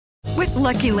With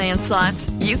Lucky Land Slots,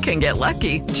 you can get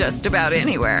lucky just about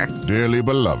anywhere. Dearly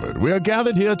beloved, we are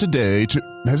gathered here today to...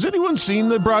 Has anyone seen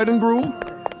the bride and groom?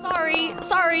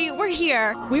 Sorry, we're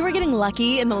here. We were getting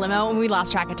lucky in the limo and we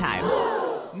lost track of time.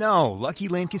 No, Lucky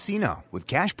Land Casino, with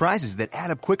cash prizes that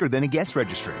add up quicker than a guest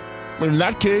registry. In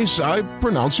that case, I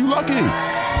pronounce you lucky.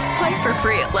 Play for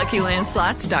free at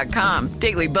LuckyLandSlots.com.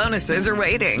 Daily bonuses are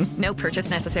waiting. No purchase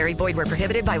necessary. Void where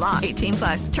prohibited by law.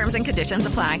 18+. Terms and conditions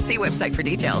apply. See website for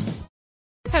details.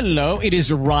 Hello, it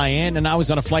is Ryan, and I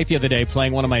was on a flight the other day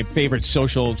playing one of my favorite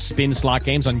social spin slot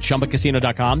games on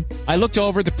ChumbaCasino.com. I looked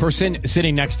over at the person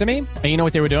sitting next to me, and you know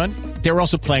what they were doing? They were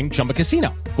also playing Chumba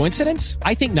Casino. Coincidence?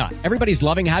 I think not. Everybody's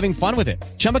loving having fun with it.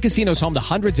 Chumba Casino is home to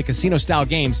hundreds of casino-style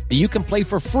games that you can play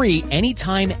for free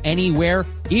anytime, anywhere,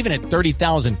 even at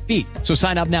 30,000 feet. So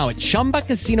sign up now at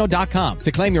ChumbaCasino.com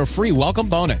to claim your free welcome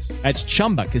bonus. That's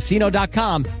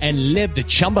ChumbaCasino.com and live the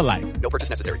Chumba life. No purchase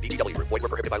necessary. VGW. Void where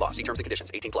prohibited by law. See terms and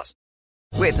conditions. 18+.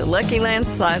 With the Lucky Land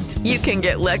Slots, you can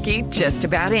get lucky just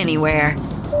about anywhere.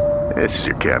 This is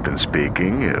your captain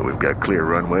speaking. We've got clear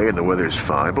runway and the weather's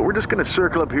fine, but we're just going to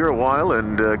circle up here a while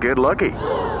and get lucky.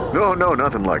 No,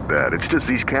 nothing like that. It's just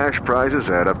these cash prizes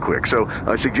add up quick. So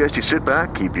I suggest you sit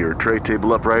back, keep your tray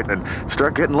table upright, and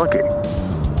start getting lucky.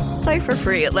 Play for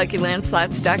free at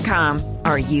LuckyLandSlots.com.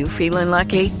 Are you feeling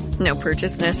lucky? No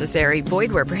purchase necessary.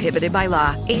 Void where prohibited by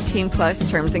law. 18+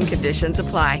 terms and conditions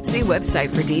apply. See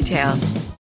website for details.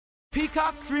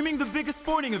 Peacock streaming the biggest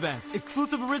sporting events,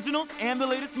 exclusive originals, and the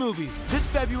latest movies. This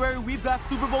February, we've got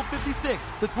Super Bowl 56,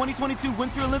 the 2022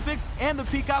 Winter Olympics, and the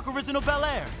Peacock original Bel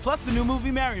Air. Plus the new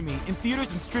movie Marry Me in theaters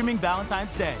and streaming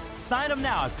Valentine's Day. Sign up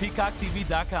now at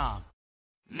PeacockTV.com.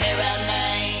 Mirror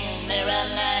man,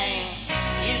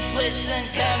 you twist and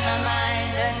turn my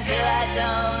mind until I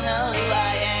don't know who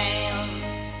I am.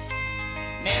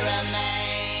 Mirror man.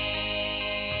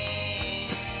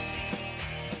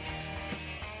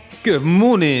 Good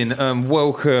morning and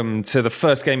welcome to the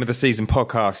first game of the season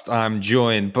podcast. I'm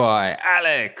joined by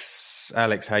Alex.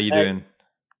 Alex, how you doing?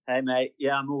 Hey mate,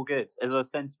 yeah, I'm all good. As I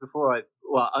was saying before,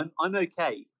 I'm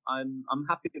okay. I'm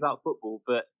happy about football,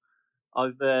 but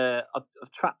I've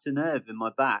trapped a nerve in my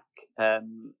back,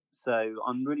 so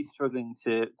I'm really struggling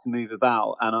to move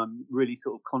about, and I'm really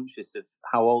sort of conscious of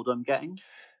how old I'm getting.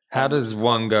 How does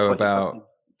one go about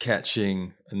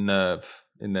catching a nerve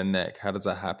in their neck? How does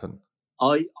that happen?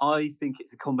 I think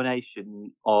it's a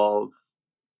combination of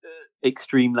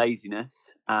extreme laziness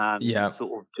and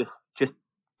sort of just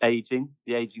aging,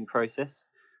 the aging process.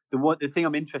 The thing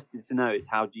I'm interested to know is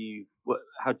how do you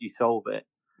solve it?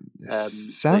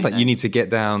 Sounds like you need to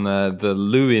get down the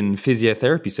Lewin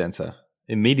Physiotherapy Centre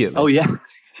immediately. Oh yeah,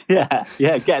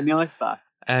 yeah, getting the ice bath.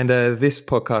 And this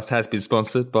podcast has been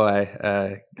sponsored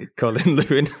by Colin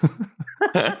Lewin.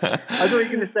 I thought you were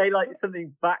going to say like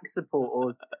something back support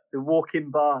or the walk-in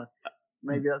baths.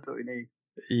 Maybe that's what we need.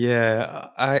 Yeah,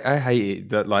 I hate it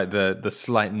that like the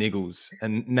slight niggles,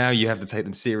 and now you have to take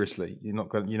them seriously. You're not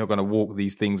going to walk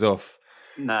these things off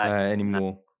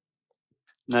anymore.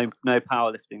 No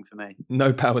powerlifting for me.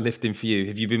 No powerlifting for you.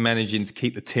 Have you been managing to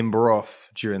keep the timber off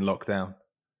during lockdown?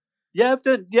 Yeah, I've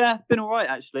done. Yeah, been all right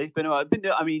actually. Been all right.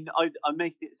 I mean, I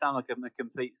make it sound like I'm a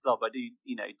complete slob. I do,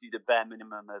 do the bare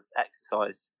minimum of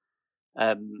exercise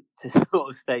to sort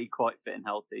of stay quite fit and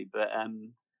healthy. But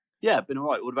yeah, been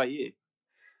all right. What about you?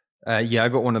 Yeah, I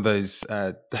got one of those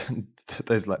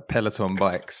those like Peloton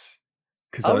bikes.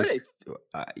 Really?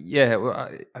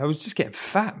 I was just getting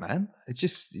fat, man. It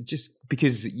just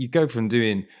because you go from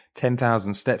doing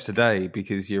 10,000 steps a day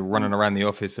because you're running around the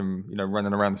office and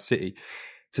running around the city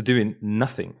to doing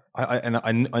nothing.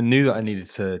 I knew that I needed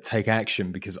to take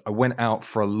action because I went out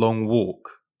for a long walk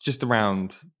just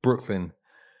around Brooklyn,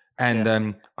 and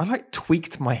I like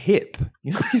tweaked my hip.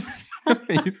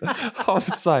 I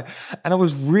was like, and I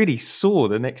was really sore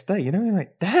the next day.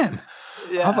 Like, damn.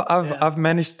 Yeah, I've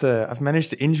managed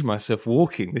to injure myself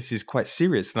walking. This is quite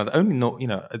serious, and I'd only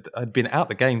I'd been out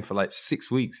the game for like 6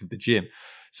 weeks of the gym,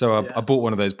 so I bought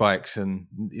one of those bikes, and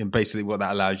basically what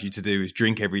that allows you to do is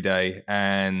drink every day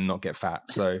and not get fat.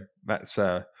 So that's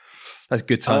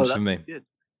good times for me. Good.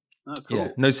 Oh, cool. Yeah,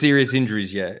 no serious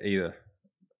injuries yet either.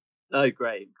 Oh,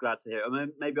 great! Glad to hear. I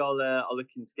mean, maybe I'll look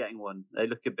into getting one. They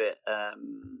look a bit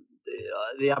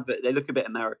they look a bit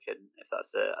American. If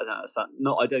that's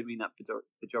I don't mean that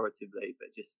pejoratively,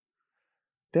 but just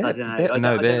I don't know.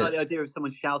 I don't like the idea of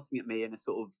someone shouting at me in a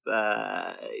sort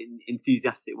of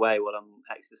enthusiastic way while I'm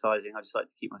exercising. I just like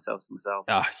to keep myself to myself.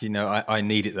 I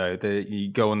need it though.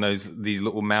 You go on these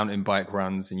little mountain bike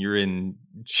runs, and you're in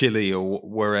Chile or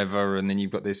wherever, and then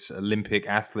you've got this Olympic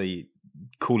athlete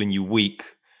calling you weak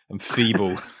and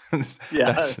feeble.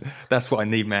 That's what I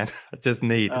need, man. I just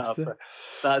need. That's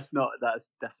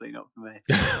definitely not for me.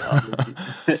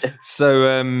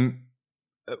 So,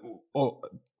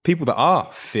 people that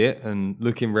are fit and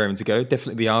looking raring to go,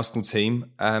 definitely the Arsenal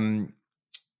team.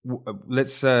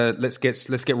 Let's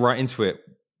get right into it.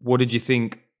 What did you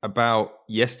think about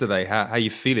yesterday? How are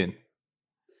you feeling?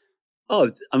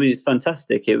 Oh, I mean, it's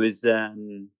fantastic. It was a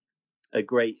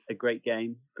great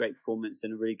game, great performance,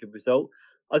 and a really good result.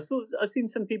 I've seen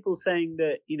some people saying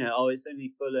that it's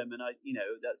only Fulham, and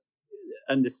that's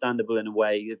understandable in a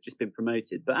way. They've just been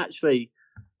promoted, but actually,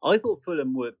 I thought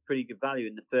Fulham were pretty good value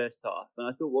in the first half, and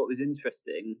I thought what was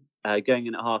interesting going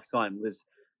in at half time was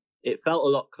it felt a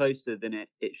lot closer than it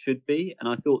should be, and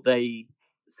I thought they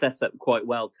set up quite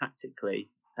well tactically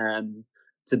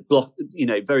to block,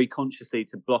 very consciously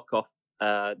to block off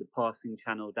the passing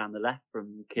channel down the left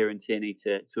from Kieran Tierney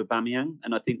to Aubameyang,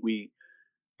 and I think we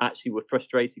actually were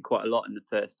frustrated quite a lot in the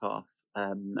first half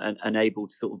and able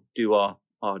to sort of do our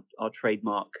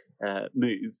trademark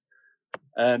move.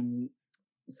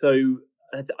 So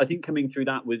I think coming through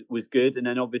that was good, and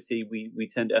then obviously we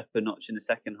turned it up a notch in the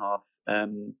second half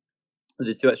with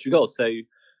the 2 extra goals. So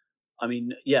I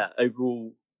mean,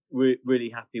 overall we're really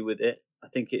happy with it. I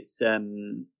think it's I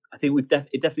think it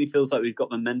definitely feels like we've got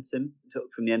momentum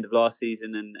from the end of last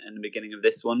season and the beginning of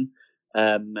this one.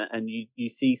 And you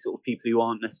see sort of people who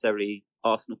aren't necessarily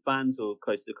Arsenal fans or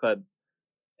close to the club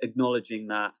acknowledging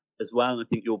that as well. And I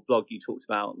think your blog, you talked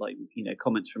about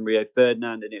comments from Rio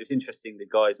Ferdinand, and it was interesting, the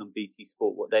guys on BT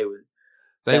Sport, what they were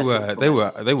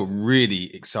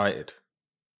really excited.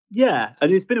 Yeah,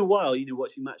 and it's been a while,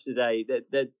 watching Match Today.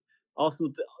 That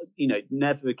Arsenal,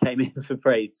 never came in for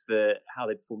praise for how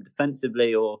they performed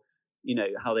defensively or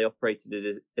how they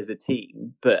operated as a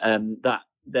team, but that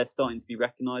they're starting to be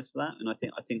recognised for that, and I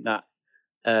think that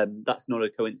that's not a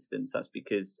coincidence. That's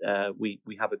because we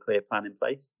have a clear plan in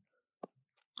place.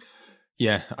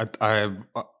 Yeah,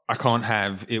 I can't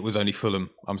have it was only Fulham.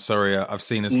 I'm sorry, I've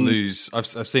seen us lose. I've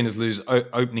seen us lose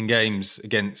opening games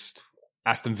against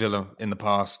Aston Villa in the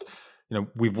past.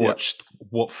 We've watched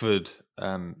Watford,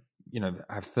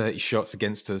 have 30 shots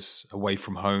against us away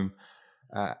from home,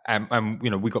 and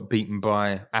we got beaten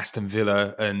by Aston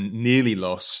Villa and nearly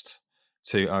lost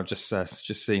to. I've just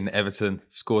seen Everton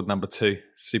scored number 2.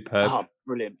 Superb. Oh,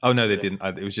 brilliant. Oh no, they didn't.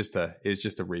 It was just a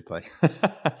replay.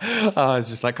 I was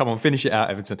just like, come on, finish it out,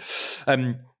 Everton.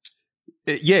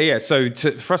 Yeah. So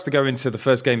for us to go into the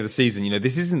first game of the season,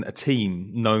 this isn't a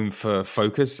team known for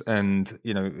focus, and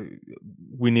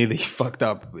we nearly fucked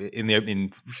up in the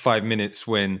opening 5 minutes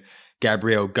when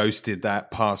Gabriel ghosted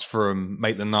that pass from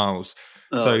Maitland-Niles.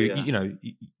 So,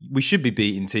 we should be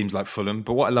beating teams like Fulham.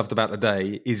 But what I loved about the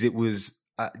day is it was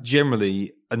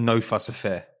generally a no-fuss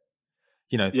affair.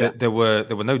 There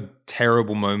were no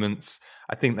terrible moments.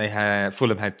 I think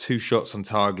Fulham had 2 shots on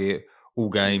target all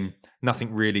game.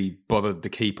 Nothing really bothered the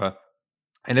keeper.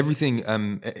 And everything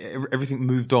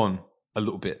moved on a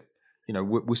little bit.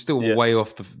 We're still way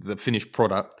off the finished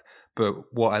product.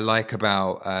 But what I like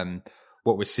about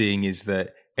what we're seeing is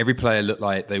that every player looked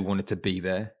like they wanted to be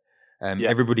there.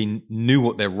 Everybody knew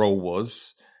what their role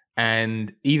was,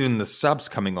 and even the subs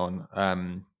coming on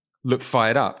looked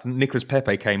fired up. Nicolas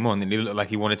Pepe came on, and he looked like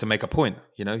he wanted to make a point.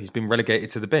 He's been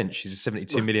relegated to the bench. He's a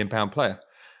 £72 million player.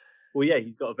 Well, yeah,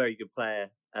 he's got a very good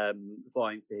player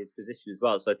vying for his position as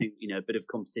well. So I think a bit of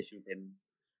competition with him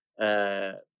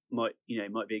might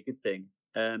be a good thing.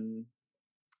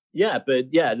 Look,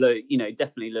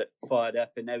 definitely looked fired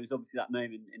up, and there was obviously that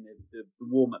moment in the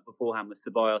warm up beforehand with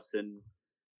Ceballos and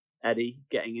Eddie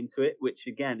getting into it, which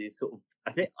again is sort of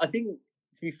I think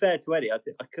to be fair to Eddie, I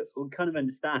could kind of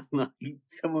understand like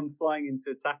someone flying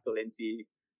into a tackle into you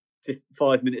just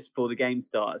 5 minutes before the game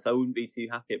starts. I wouldn't be too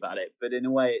happy about it, but in a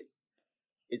way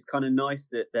it's kind of nice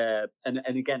that they're and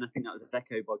again I think that was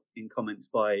echoed in comments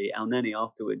by El Neni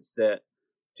afterwards, that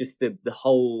just the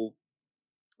whole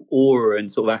aura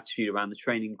and sort of attitude around the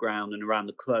training ground and around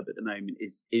the club at the moment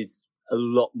is a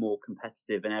lot more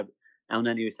competitive. And El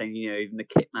Neni was saying, even the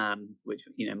kit man, which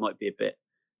might be a bit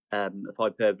of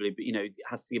hyperbole, but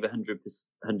has to give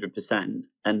 100%.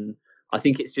 And I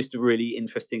think it's just a really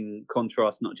interesting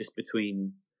contrast, not just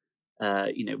between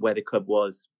where the club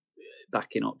was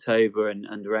back in October and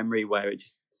under Emery, where it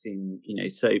just seemed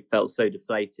felt so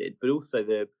deflated, but also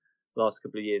the last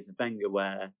couple of years of Wenger,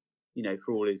 where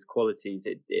for all his qualities,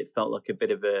 it felt like a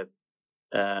bit of a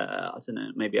I don't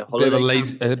know, maybe a holiday,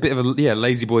 a bit of a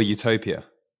lazy boy utopia.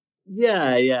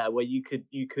 Yeah, where you could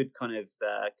kind of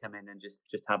come in and just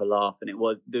have a laugh, and it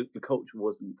was the culture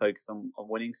wasn't focused on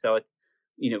winning. So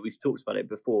we've talked about it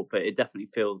before, but it definitely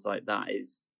feels like that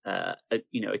is a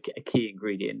key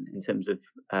ingredient in terms of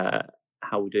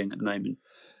how we're doing at the moment.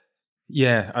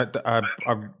 Yeah,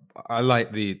 I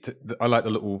like the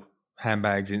little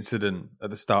handbags incident at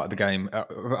the start of the game.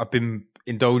 I've been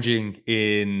indulging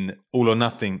in All or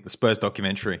Nothing, the Spurs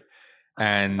documentary,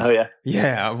 and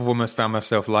I've almost found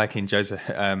myself liking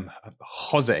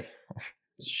Jose.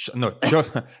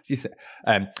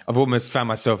 I've almost found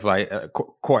myself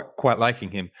quite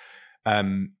liking him.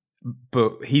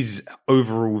 But his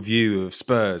overall view of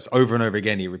Spurs, over and over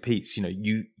again, he repeats,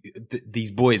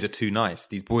 these boys are too nice.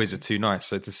 These boys are too nice.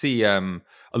 So to see a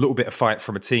little bit of fight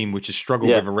from a team which has struggled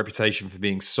with a reputation for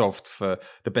being soft for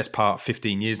the best part of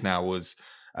 15 years now was,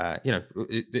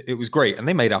 it was great. And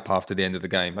they made up after the end of the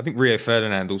game. I think Rio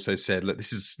Ferdinand also said, look,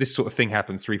 this sort of thing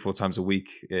happens 3-4 times a week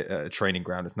at a training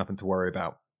ground. It's nothing to worry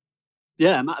about.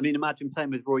 Yeah, I mean, imagine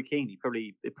playing with Roy Keane. It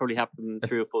probably happened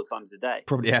 3 or 4 times a day.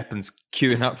 Probably happens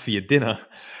queuing up for your dinner.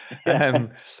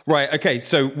 Right. Okay.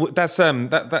 So that's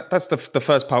the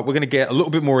first part. We're going to get a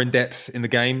little bit more in depth in the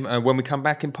game when we come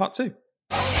back in part 2.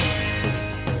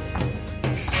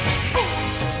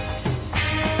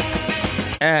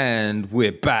 And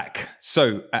we're back.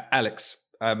 So, Alex,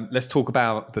 let's talk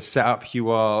about the setup. You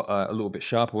are a little bit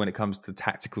sharper when it comes to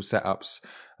tactical setups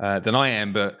than I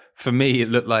am, but for me, it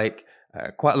looked like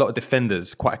quite a lot of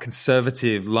defenders, quite a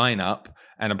conservative lineup.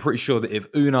 And I'm pretty sure that if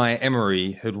Unai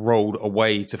Emery had rolled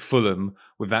away to Fulham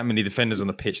with that many defenders on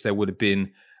the pitch, there would have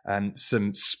been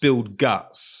some spilled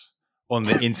guts on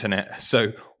the internet.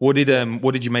 So, what did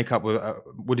you make up with?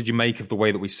 What did you make of the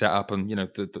way that we set up, and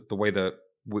the way that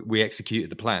we executed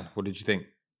the plan? What did you think?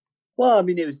 Well, I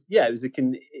mean, it was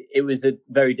a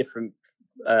very different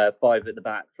 5 at the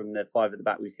back from the 5 at the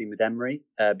back we've seen with Emery,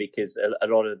 because a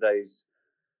lot of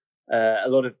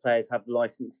players have the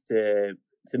license to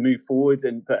move forward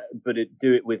but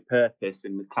do it with purpose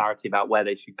and with clarity about where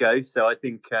they should go. So I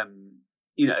think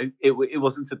it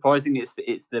wasn't surprising.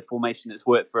 It's the formation that's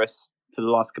worked for us for the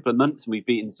last couple of months, and we've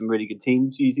beaten some really good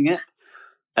teams using it.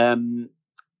 And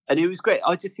it was great.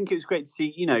 I just think it was great to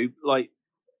see.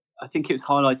 I think it was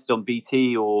highlighted on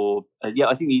BT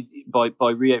I think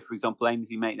by Rio, for example,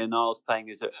 Ainsley Maitland-Niles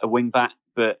playing as a wing back,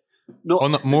 but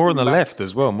not more on the left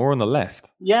as well. More on the left.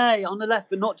 Yeah, on the left,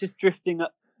 but not just drifting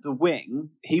up the wing.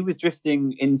 He was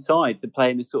drifting inside to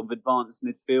play in a sort of advanced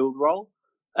midfield role,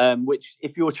 which,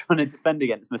 if you're trying to defend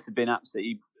against, must have been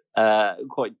absolutely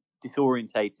quite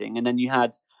disorientating. And then you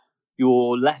had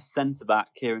your left centre back,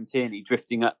 Kieran Tierney,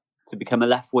 drifting up to become a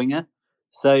left winger.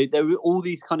 So there were all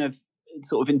these kind of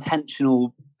sort of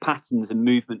intentional patterns and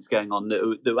movements going on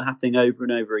that were happening over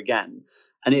and over again.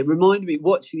 And it reminded me,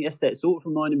 watching it yesterday, it sort of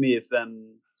reminded me of,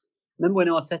 remember when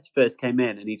Arteta first came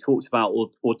in and he talked about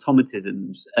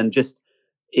automatisms, and just,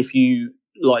 if you,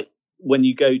 when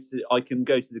you I can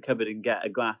go to the cupboard and get a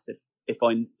glass if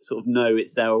I sort of know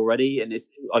it's there already, and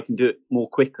I can do it more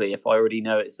quickly if I already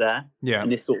know it's there. Yeah.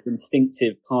 And this sort of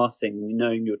instinctive passing,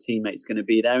 knowing your teammate's going to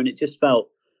be there. And it just felt,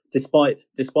 despite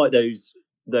those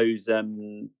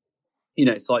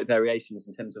slight variations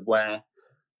in terms of where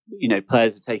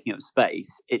players were taking up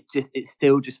space, it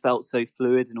still just felt so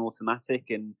fluid and automatic,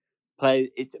 and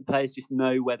players just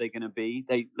know where they're going to be.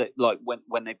 They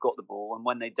when they've got the ball, and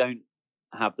when they don't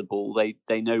have the ball,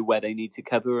 they know where they need to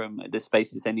cover and the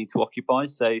spaces they need to occupy.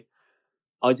 So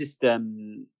I just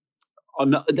the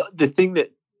thing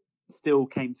that still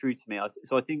came through to me.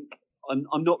 So I think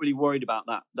I'm not really worried about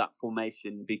that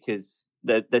formation, because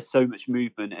there's so much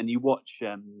movement, and you watch.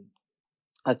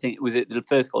 I think was it the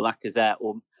first goal, Lacazette,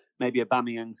 or maybe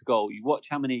Aubameyang's goal. You watch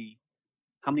how many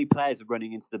players are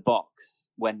running into the box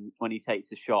when he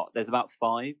takes a shot. There's about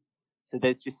 5. So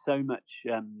there's just so much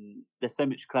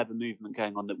clever movement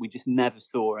going on that we just never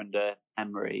saw under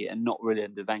Emery, and not really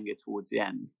under Wenger towards the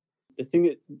end. The thing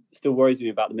that still worries me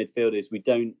about the midfield is we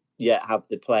don't yet have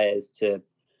the players to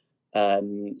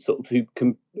sort of who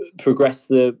can progress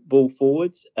the ball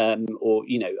forwards, or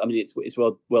it's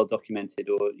well documented,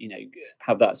 or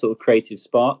have that sort of creative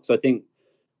spark. So I think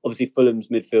obviously Fulham's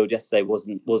midfield yesterday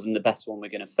wasn't the best one we're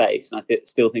going to face, and I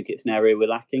still think it's an area we're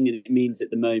lacking, and it means at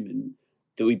the moment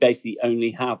that we basically only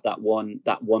have that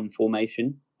one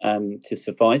formation to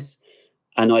suffice.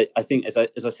 And I think, as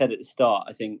I said at the start,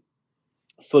 I think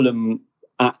Fulham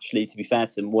actually, to be fair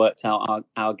to them, worked out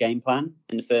our game plan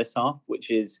in the first half, which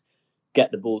is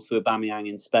get the ball to Aubameyang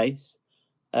in space.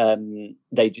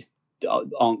 They just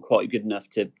aren't quite good enough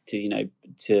to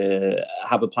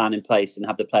have a plan in place and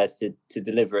have the players to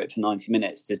deliver it for 90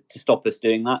 minutes to stop us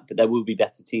doing that. But there will be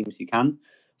better teams who can.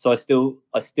 So I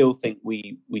still think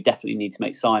we definitely need to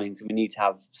make signings, and we need to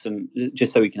have some,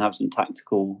 just so we can have some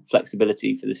tactical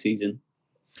flexibility for the season.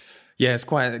 Yeah, it's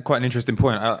quite an interesting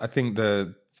point. I think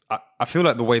I feel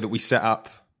like the way that we set up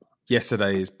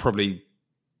yesterday is probably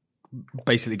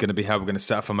basically going to be how we're going to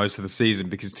set up for most of the season,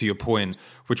 because to your point,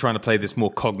 we're trying to play this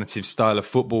more cognitive style of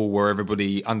football where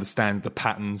everybody understands the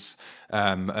patterns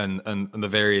and the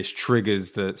various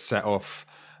triggers that set off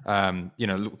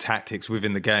little tactics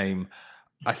within the game.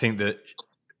 I think that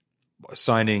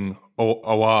signing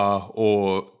Aouar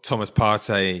or Thomas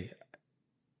Partey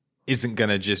isn't going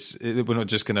to we're not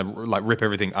just going to like rip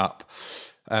everything up.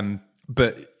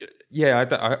 But yeah,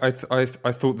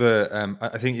 I thought that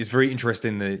I think it's very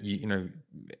interesting that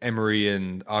Emery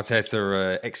and Arteta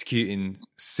are executing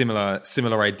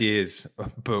similar ideas,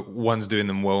 but one's doing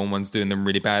them well and one's doing them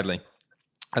really badly.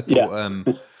 I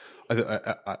thought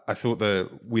I thought that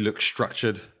we looked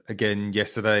structured again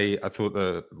yesterday. I thought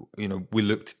that we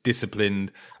looked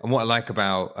disciplined, and what I like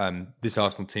about this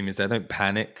Arsenal team is they don't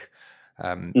panic.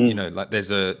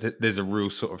 There's a real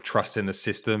sort of trust in the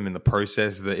system, in the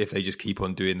process, that if they just keep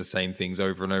on doing the same things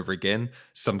over and over again,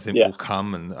 something will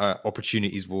come and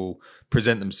opportunities will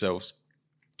present themselves.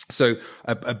 So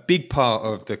a big part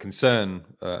of the concern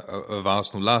of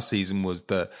Arsenal last season was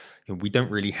that we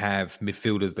don't really have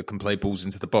midfielders that can play balls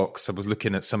into the box. I was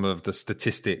looking at some of the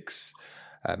statistics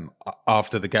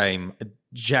after the game.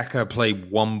 Xhaka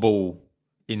played one ball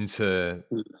into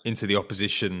the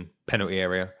opposition penalty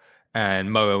area,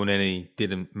 and Mo Elneny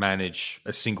didn't manage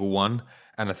a single one.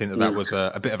 And I think that was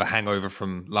a bit of a hangover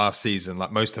from last season.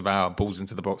 Like, most of our balls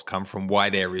into the box come from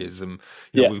wide areas. And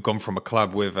we've gone from a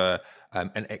club with an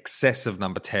excess of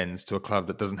number 10s to a club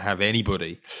that doesn't have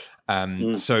anybody.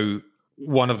 So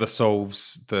one of the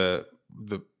solves that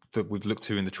we've looked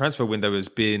to in the transfer window has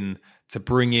been to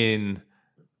bring in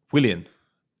Willian.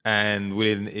 And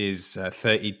Willian is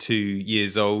 32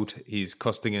 years old. He's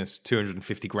costing us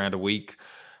 250 grand a week.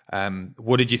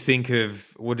 What did you think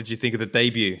of the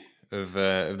debut of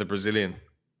the Brazilian?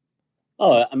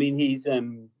 Oh, I mean, he's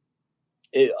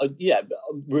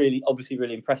really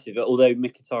impressive. Although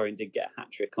Mkhitaryan did get a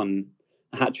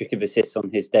hat trick of assists on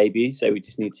his debut, so we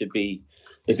just need to be.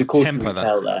 There's a cause to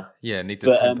tell there. Yeah, need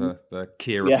to temper the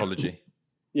Kier apology.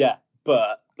 Yeah,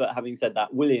 but having said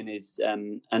that, Willian is,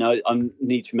 and I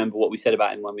need to remember what we said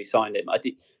about him when we signed him. I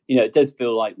think it does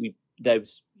feel like there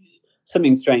was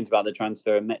something strange about the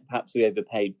transfer, and perhaps we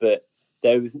overpaid, but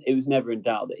it was never in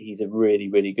doubt that he's a really,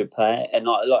 really good player. And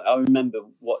I remember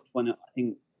when I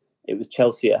think it was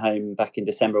Chelsea at home back in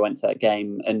December, I went to that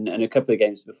game, and a couple of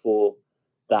games before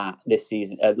that this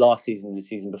season, last season, the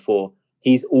season before,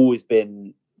 he's always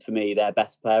been, for me, their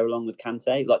best player along with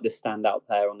Kante, like the standout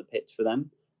player on the pitch for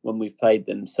them when we've played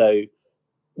them. So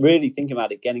really thinking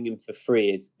about it, getting him for free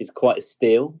is quite a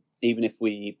steal, even if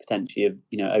we potentially have,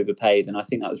 overpaid. And I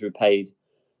think that was repaid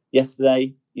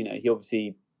yesterday. He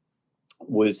obviously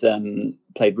was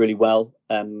played really well,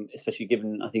 especially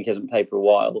given I think he hasn't played for a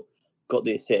while. Got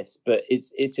the assist, but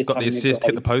it's just got the assist,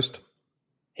 hit the post,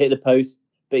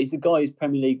 But he's a guy who's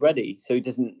Premier League ready, so he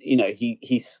doesn't,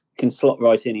 he can slot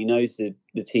right in. He knows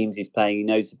the teams he's playing. He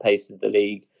knows the pace of the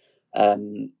league,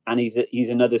 and he's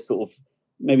another sort of,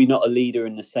 maybe not a leader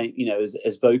in the same,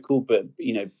 as vocal, but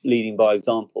leading by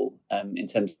example in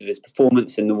terms of his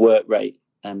performance and the work rate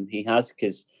he has.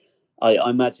 Because I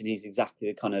imagine he's exactly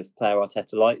the kind of player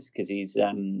Arteta likes, because he's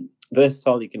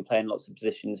versatile. He can play in lots of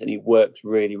positions, and he works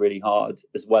really, really hard,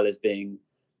 as well as being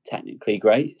technically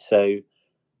great. So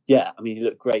yeah, I mean, he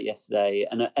looked great yesterday,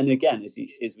 and again, as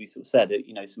we sort of said,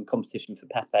 some competition for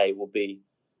Pepe will be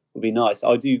nice.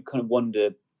 I do kind of wonder,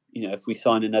 if we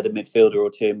sign another midfielder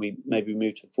or two and we maybe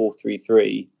move to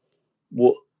 4-3-3,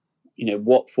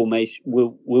 what formation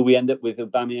will we end up with?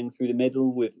 Aubameyang through the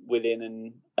middle with Willian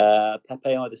and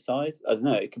Pepe either side? I don't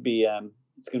know. It could be.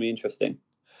 It's going to be interesting.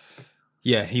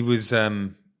 Yeah, he was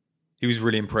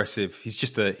really impressive. He's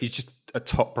just a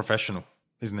top professional,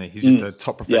 isn't he? He's just a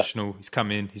top professional. Yeah. He's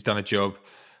come in. He's done a job.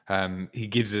 He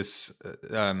gives us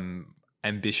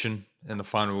ambition in the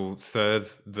final third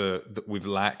that we've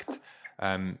lacked.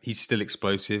 He's still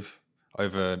explosive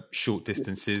over short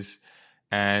distances,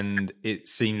 and it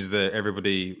seems that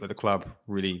everybody at the club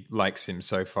really likes him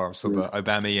so far. I saw the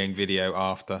Aubameyang video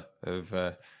after of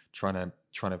trying to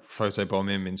photobomb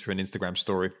him into an Instagram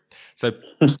story. So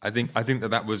I think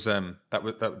that was a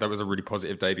really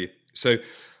positive debut. So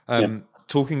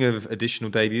talking of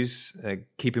additional debuts,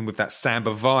 keeping with that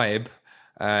Samba vibe,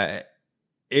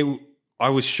 I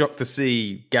was shocked to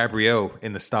see Gabriel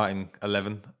in the starting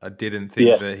 11. I didn't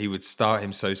think that he would start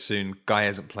him so soon. Guy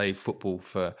hasn't played football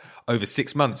for over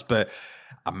 6 months, but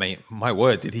I mean, my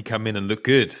word, did he come in and look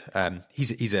good?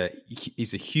 He's a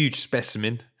huge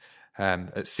specimen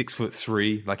at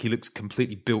 6'3". Like, he looks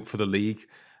completely built for the league.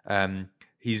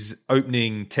 his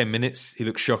opening 10 minutes, he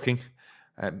looked shocking.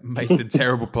 Made some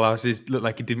terrible passes. Looked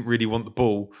like he didn't really want the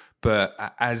ball. But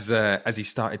as he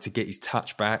started to get his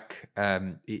touch back,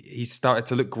 he started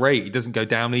to look great. He doesn't go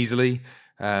down easily.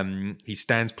 He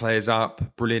stands players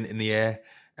up, brilliant in the air,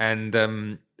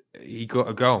 and he got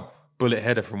a goal, bullet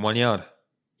header from 1 yard.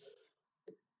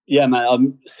 Yeah, man,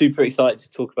 I'm super excited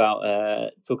to talk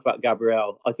about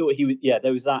Gabriel. I thought he was. Yeah,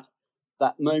 there was that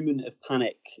moment of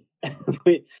panic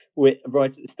right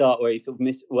at the start where he sort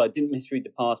of didn't misread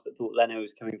the pass, but thought Leno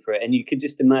was coming for it. And you could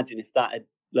just imagine if that had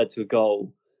led to a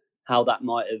goal, how that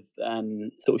might have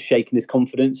sort of shaken his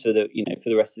confidence for the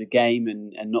rest of the game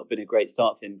and not been a great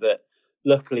start for him. But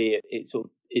luckily,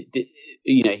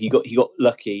 he got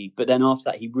lucky. But then after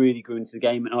that, he really grew into the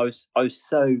game, and I was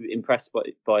so impressed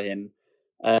by him.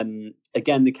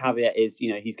 Again, the caveat is,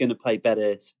 he's going to play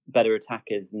better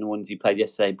attackers than the ones he played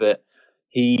yesterday, but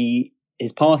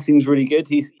his passing's really good.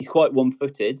 He's quite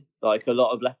one-footed, like a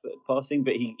lot of left-footed passing,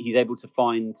 but he's able to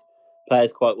find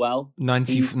players quite well.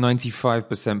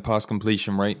 95% pass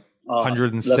completion rate,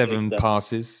 107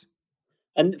 passes.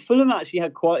 And Fulham actually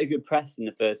had quite a good press in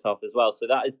the first half as well, so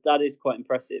that is quite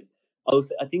impressive.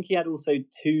 I think he had also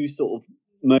two sort of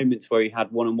moments where he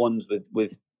had one-on-ones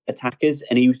with attackers,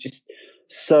 and he was just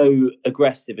so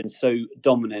aggressive and so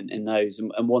dominant in those,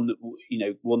 and won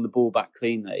the ball back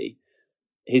cleanly.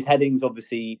 His heading's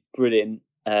obviously brilliant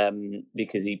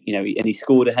because he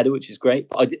scored a header, which is great.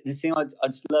 But the thing I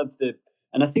just love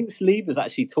and I think Saliba's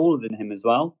actually taller than him as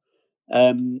well.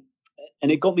 And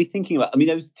it got me thinking about.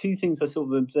 There was two things I sort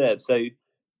of observed. So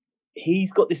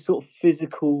he's got this sort of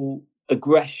physical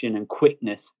aggression and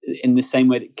quickness in the same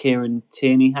way that Kieran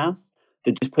Tierney has,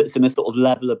 that just puts him a sort of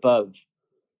level above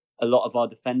a lot of our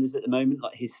defenders at the moment.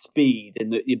 Like his speed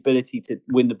and the ability to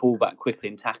win the ball back quickly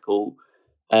and tackle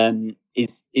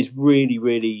is really,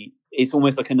 really. It's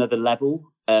almost like another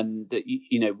level that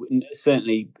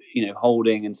certainly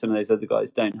Holding and some of those other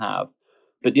guys don't have.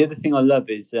 But the other thing I love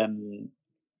is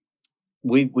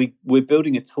we're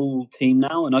building a tall team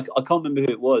now, and I can't remember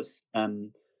who it was.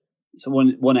 So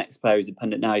one ex-player who's a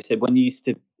pundit now, he said when you used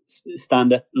to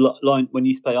stand up when you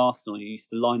used to play Arsenal, you used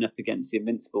to line up against the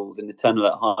Invincibles in the tunnel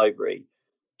at Highbury,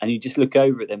 and you just look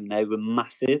over at them and they were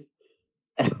massive.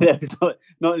 They were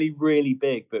not only really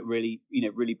big, but really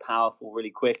really powerful,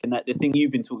 really quick. And that the thing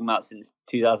you've been talking about since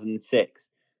 2006,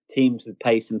 teams with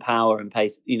pace and power and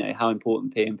pace, how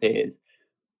important PMP is.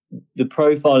 The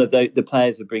profile of the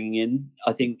players we're bringing in,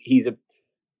 I think he's an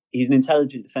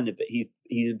intelligent defender, but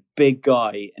he's a big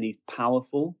guy and he's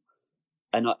powerful.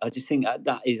 And I just think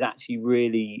that is actually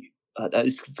really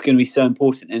that's going to be so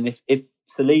important. And if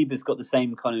Saliba's got the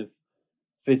same kind of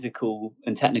physical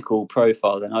and technical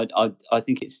profile, then I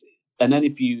think it's. And then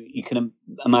if you can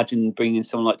imagine bringing in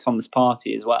someone like Thomas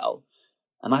Partey as well,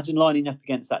 imagine lining up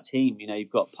against that team. You've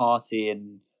got Partey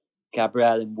and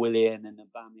Gabriel and Willian and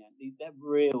Aubameyang. They're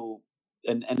real,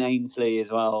 and Ainsley as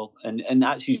well. And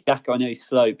actually, Xhaka, I know he's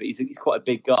slow, but he's quite a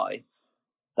big guy.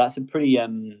 That's a pretty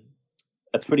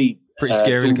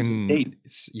scary looking.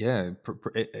 It's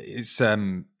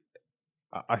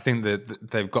I think that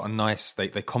they've got a nice. They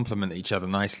complement each other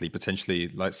nicely. Potentially,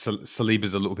 like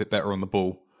Saliba's a little bit better on the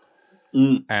ball,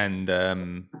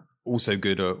 and also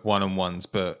good at one-on-ones.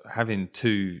 But having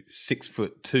 2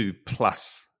 6'2"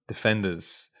 plus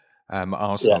defenders at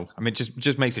Arsenal, it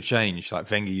just makes a change. Like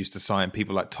Wenger used to sign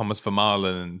people like Thomas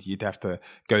Vermaelen, and you'd have to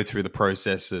go through the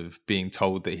process of being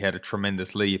told that he had a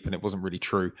tremendous leap, and it wasn't really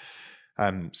true.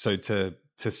 So to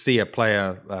see a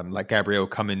player like Gabriel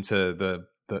come into the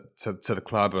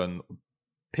club and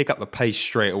pick up the pace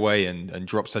straight away and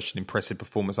drop such an impressive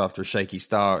performance after a shaky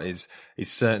start is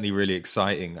certainly really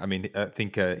exciting. I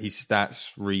think his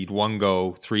stats read 1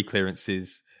 goal, 3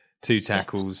 clearances, 2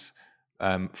 tackles,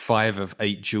 5 of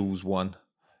 8 duels won,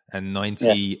 and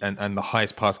 90 and the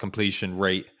highest pass completion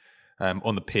rate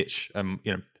on the pitch.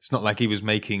 It's not like he was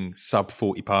making sub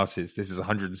 40 passes. This is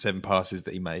 107 passes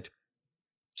that he made.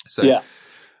 So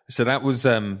that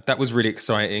was really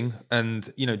exciting.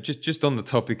 And just on the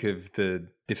topic of the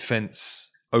defense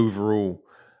overall,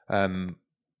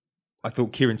 I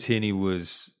thought Kieran Tierney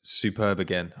was superb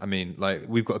again.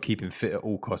 We've got to keep him fit at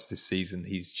all costs this season.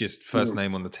 He's just first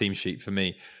name on the team sheet for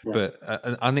me. Yeah. But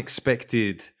an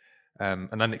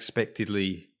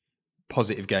unexpectedly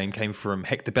positive game came from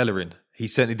Hector Bellerin. He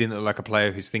certainly didn't look like a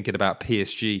player who's thinking about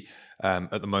PSG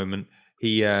at the moment.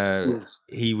 He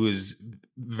was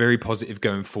very positive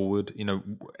going forward.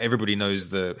 Everybody knows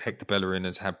that Hector Bellerin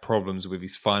has had problems with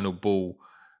his final ball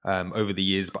over the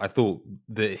years, but I thought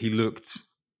that he looked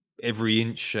every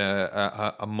inch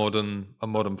a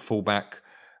modern fullback.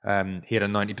 He had a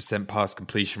 90% pass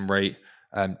completion rate.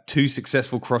 2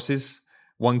 successful crosses,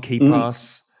 1 key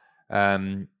pass.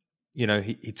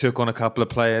 He took on a couple of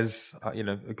players.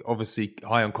 Obviously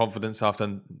high on confidence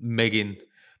after Megan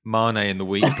Mane in the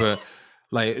week, but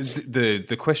like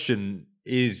the question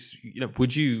is,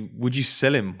 would you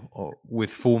sell him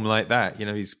with form like that?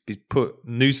 He's put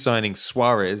new signing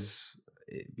Suarez,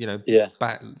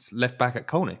 left back at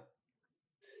Colney.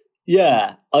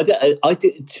 Yeah, I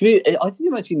did. To me, I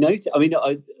didn't actually notice. I mean,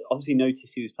 I obviously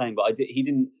noticed he was playing, but he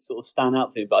didn't sort of stand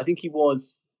out to me. But I think he's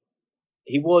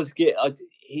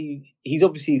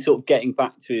obviously sort of getting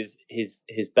back to his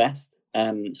best,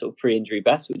 sort of pre-injury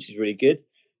best, which is really good.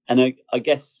 And I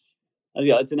guess. I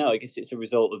don't know. I guess it's a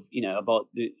result of about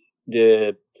the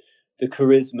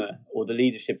charisma or the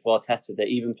leadership of Arteta, that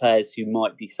even players who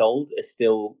might be sold are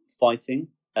still fighting,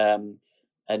 and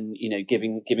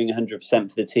giving 100%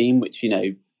 for the team, which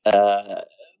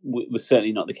was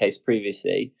certainly not the case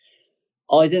previously.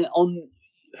 On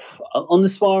the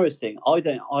Suarez thing,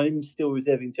 I'm still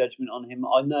reserving judgment on him.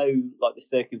 I know like the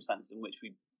circumstances in which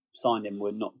we signed him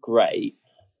were not great,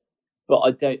 but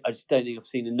I just don't think I've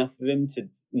seen enough of him to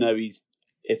know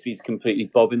if he's completely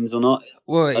bobbins or not.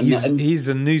 Well, he's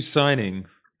a new signing,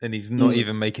 and he's not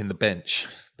even making the bench.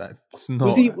 That's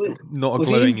not a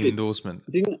glowing endorsement.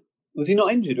 Was he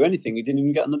not injured or anything? He didn't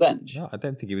even get on the bench? No, I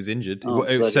don't think he was injured.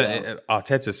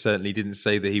 Arteta certainly didn't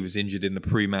say that he was injured in the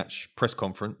pre-match press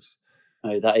conference.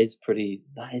 Oh, that is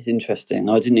interesting.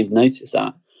 I didn't even notice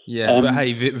that. Yeah, but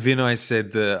hey, Vinay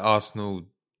said that Arsenal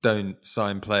don't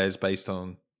sign players based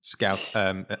on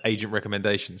agent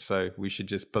recommendations, so we should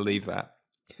just believe that.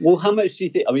 Well, how much do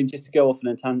you think? I mean, just to go off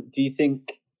on a tangent, do you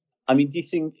think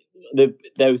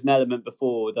there was an element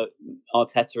before that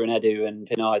Arteta and Edu and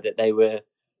Vinay that they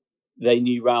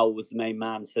knew Raul was the main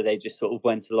man, so they just sort of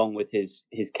went along with his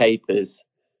capers,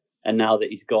 and now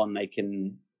that he's gone, they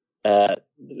can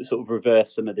sort of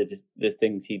reverse some of the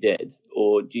things he did?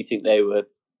 Or do you think they were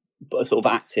sort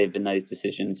of active in those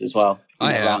decisions as well?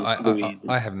 I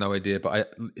have no idea,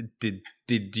 but did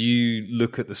you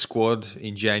look at the squad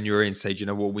in January and say, do you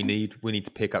know what we need? We need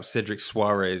to pick up Cedric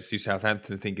Suarez, who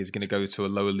Southampton think is going to go to a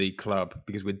lower league club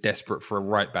because we're desperate for a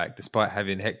right back, despite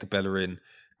having Hector Bellerin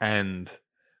and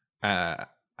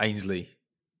Ainsley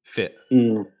fit.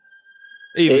 Either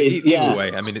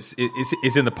way, I mean, it's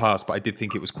in the past, but I did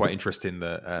think it was quite interesting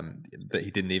that he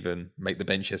didn't even make the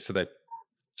bench yesterday.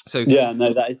 So yeah,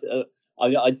 no, that is. To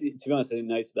be honest, I didn't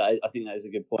notice that. I think that is a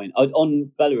good point.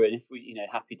 On Bellerin, if we,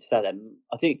 happy to sell him,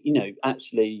 I think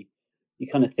actually, you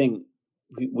kind of think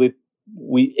we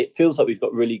it feels like we've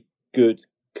got really good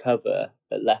cover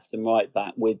at left and right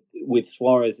back with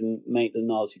Suarez and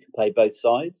Maitland-Niles who can play both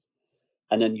sides,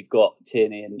 and then you've got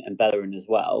Tierney and Bellerin as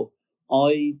well.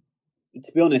 To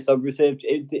be honest, I've reserved.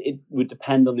 It would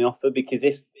depend on the offer, because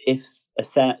if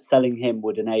selling him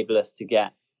would enable us to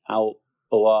get out.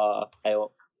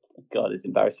 God, it's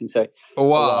embarrassing. So,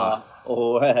 and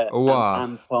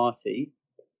Party,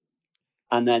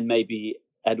 and then maybe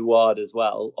Edouard as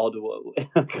well.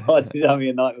 God, he's having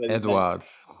a nightmare. Edouard.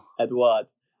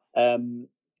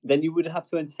 Then you would have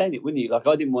to entertain it, wouldn't you? Like,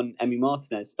 I didn't want Emi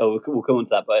Martinez. Oh, we'll come on to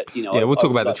that, but yeah, we'll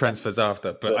talk about the transfers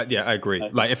after. But I agree.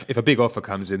 Like, if a big offer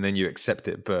comes in, then you accept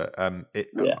it. But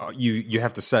you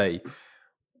have to say,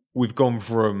 we've gone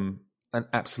from an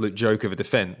absolute joke of a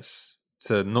defence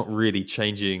to not really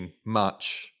changing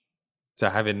much,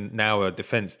 to having now a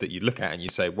defence that you look at and you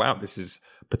say, wow, this is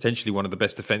potentially one of the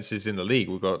best defences in the league.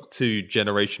 We've got 2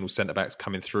 generational centre-backs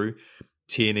coming through,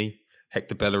 Tierney,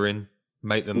 Hector Bellerin,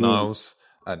 Maitland-Niles,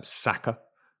 Saka,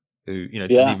 who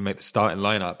didn't even make the starting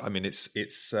lineup. I mean, it's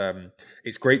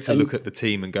great to look at the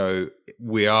team and go,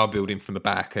 we are building from the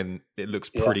back, and it looks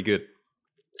pretty good.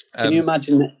 Can you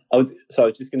imagine? I was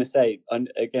just going to say,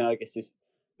 and again, I guess this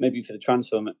maybe for the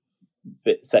transfer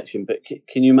bit section, but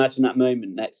can you imagine that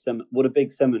moment next summer? What a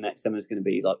big summer next summer is going to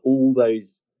be! Like all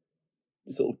those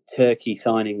sort of Turkey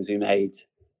signings we made.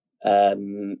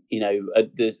 Were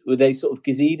they sort of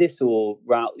Gazidis or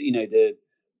the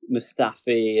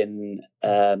Mustafi and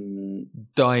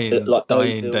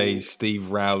dying days,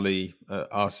 Steve Rowley,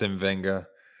 Arsene Wenger.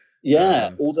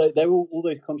 Yeah, although all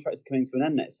those contracts are coming to an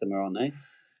end next summer, aren't they?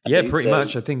 Yeah, pretty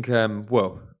much. I think.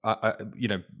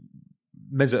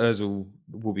 Mesut Ozil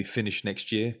will be finished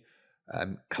next year.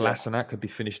 Kolasinac could be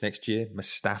finished next year.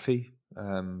 Mustafi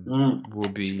will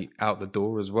be out the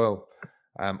door as well.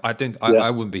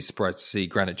 I wouldn't be surprised to see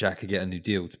Granit Xhaka get a new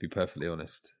deal, to be perfectly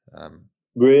honest.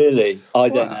 Really? I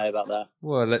don't know about that.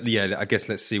 Well, I guess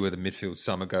let's see where the midfield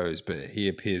summer goes, but he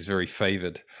appears very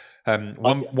favoured.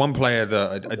 One player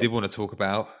that I did want to talk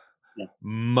about,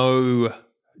 Mo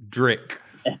Drick.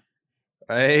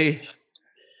 Hey,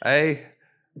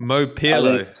 Mo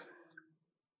Pirlo.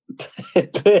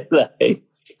 Pirlo.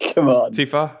 Come on. Too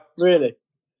far? Really?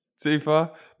 Too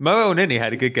far? Mo Elneny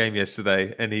had a good game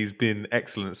yesterday, and he's been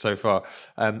excellent so far.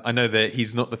 I know that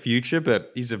he's not the future,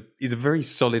 but he's a very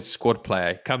solid squad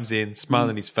player. Comes in, smile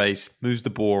on his face, moves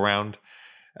the ball around,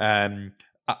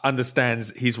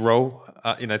 understands his role.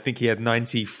 I think he had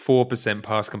 94%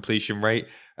 pass completion rate.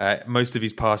 Most of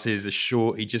his passes are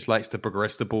short. He just likes to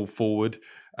progress the ball forward.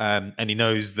 And he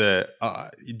knows that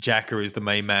Xhaka is the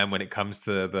main man when it comes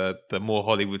to the more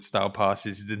Hollywood style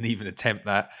passes. He didn't even attempt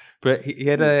that, but he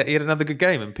had another good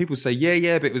game. And people say,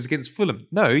 but it was against Fulham.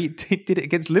 No, he did it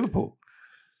against Liverpool.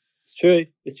 It's true.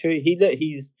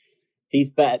 He's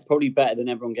better, probably better than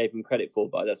everyone gave him credit for.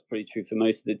 But that's pretty true for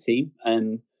most of the team.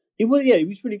 And he was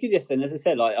really good yesterday. And as I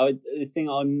said, the thing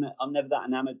I'm never that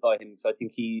enamored by him. So I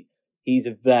think he's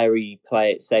a very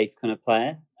play it safe kind of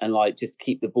player, and just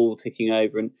keep the ball ticking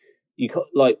over. And we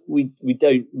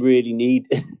don't really need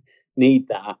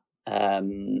that.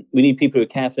 We need people who are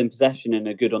careful in possession and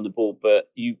are good on the ball,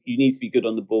 but you need to be good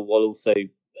on the ball while also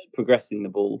progressing the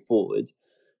ball forward,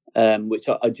 which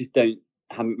I just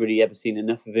haven't really ever seen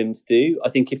enough of him to do. I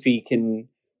think if he can,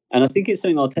 and I think it's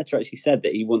something Arteta actually said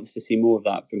that he wants to see more of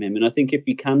that from him. And I think if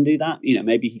he can do that,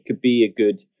 maybe he could be a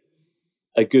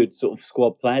good sort of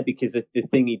squad player, because the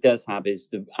thing he does have is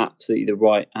absolutely the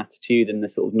right attitude and the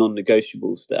sort of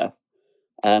non-negotiable stuff,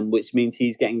 which means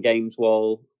he's getting games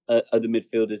while other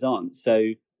midfielders aren't.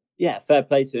 So yeah, fair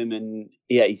play to him, and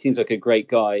yeah, he seems like a great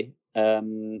guy. I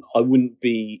would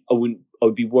be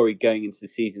worried going into the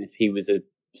season if he was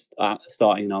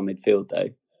starting in our midfield though.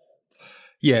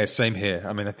 Yeah, same here.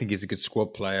 I mean, I think he's a good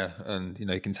squad player, and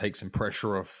he can take some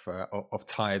pressure off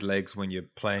tired legs when you're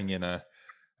playing in a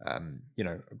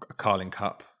Carling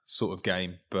Cup sort of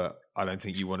game. But I don't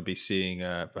think you want to be seeing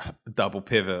a double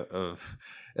pivot of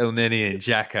Elneny and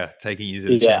Xhaka taking you to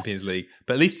the Champions League.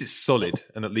 But at least it's solid,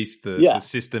 and at least the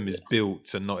system is built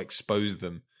to not expose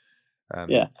them.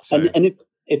 So. And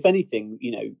if anything,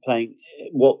 playing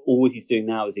all he's doing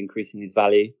now is increasing his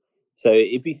value. So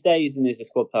if he stays and is a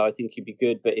squad player, I think he'd be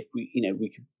good. But if we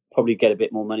could probably get a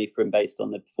bit more money for him based on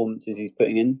the performances he's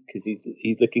putting in, because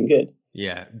he's looking good.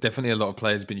 Yeah, definitely a lot of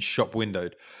players have been shop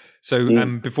windowed.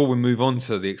 So before we move on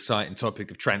to the exciting topic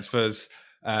of transfers,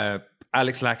 Alex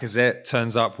Lacazette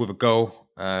turns up with a goal.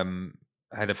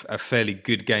 Had a fairly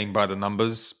good game by the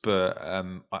numbers, but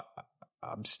I'm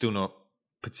still not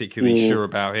particularly sure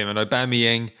about him. And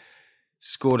Aubameyang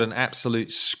scored an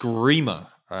absolute screamer.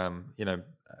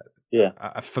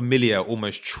 A familiar,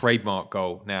 almost trademark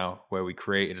goal now, where we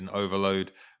created an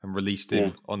overload and released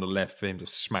him on the left for him to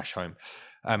smash home.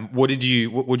 What did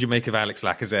you make of Alex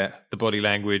Lacazette? The body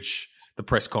language, the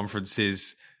press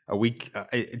conferences. Do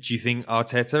you think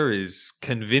Arteta is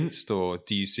convinced, or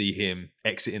do you see him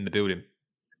exiting the building?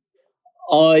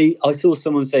 I saw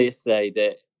someone say yesterday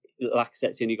that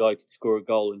Lacazette's the only guy who could score a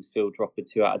goal and still drop a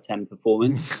 2 out of 10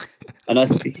 performance, and I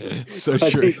think so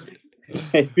true.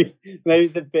 Maybe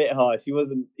it's a bit harsh.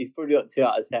 He's probably got 2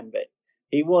 out of 10, but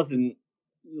he wasn't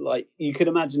you could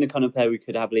imagine the kind of player we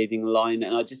could have leading the line.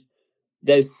 And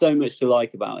there's so much to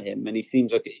like about him, and he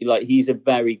seems like he's a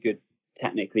very good,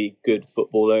 technically good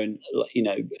footballer, and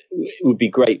it would be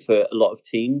great for a lot of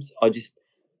teams. I just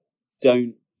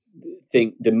don't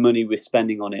think the money we're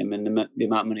spending on him and the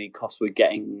amount of money it costs, we're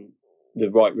getting the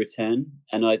right return.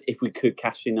 And if we could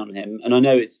cash in on him, and I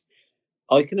know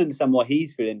I can understand why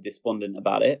he's feeling despondent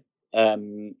about it.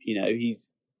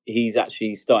 He's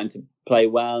actually starting to play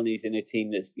well, and he's in a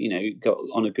team that's got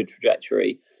on a good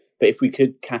trajectory. But if we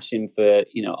could cash in for,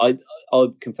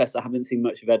 I'll confess I haven't seen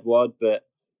much of Edouard, but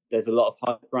there's a lot of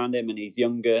hype around him, and he's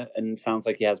younger and sounds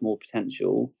like he has more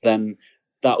potential. Then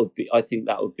I think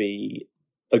that would be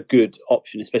a good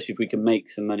option, especially if we can make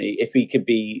some money. If he could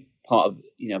be part of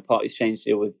exchange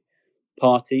deal with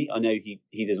Partey. I know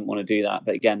he doesn't want to do that,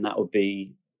 but again,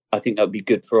 I think that would be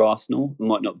good for Arsenal. It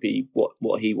might not be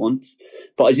what he wants,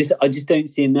 but I just don't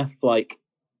see enough.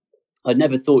 I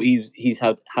never thought he's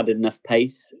had enough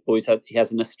pace, or he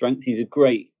has enough strength. He's a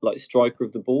great striker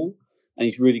of the ball, and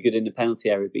he's really good in the penalty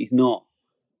area, but he's not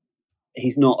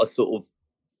a sort of,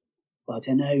 I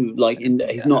don't know,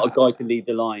 he's not a guy to lead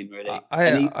the line, really.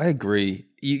 I agree.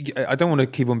 I don't want to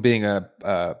keep on being a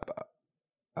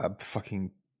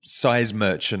fucking size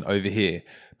merchant over here,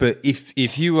 but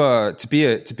if you are to be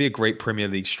a great Premier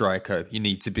League striker, you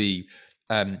need to be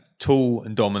tall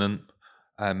and dominant.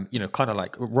 Kind of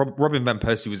like Robin van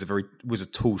Persie was a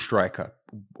tall striker,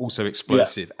 also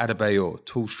explosive. Yeah. Adebayor,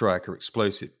 tall striker,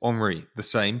 explosive. Henry, the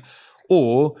same.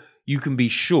 Or you can be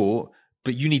short,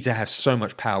 but you need to have so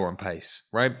much power and pace,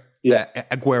 right? Yeah.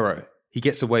 Aguero, He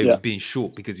gets away with being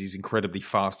short because he's incredibly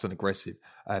fast and aggressive.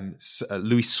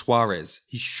 Luis Suarez,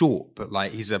 he's short, but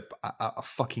like he's a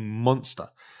fucking monster.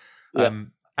 Yeah.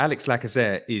 Alex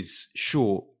Lacazette is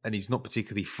short and he's not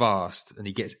particularly fast, and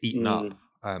he gets eaten up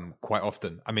quite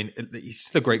often. I mean, he's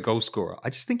still a great goal scorer. I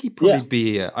just think he'd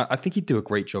probably I think he'd do a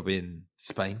great job in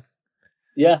Spain.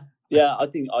 Yeah, I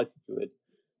think he would.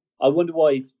 I wonder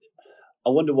why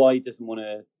he doesn't want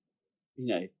to. You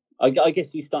know, I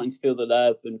guess he's starting to feel the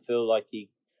love and feel like he's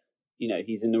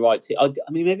in the right team. I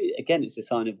mean, maybe again, it's a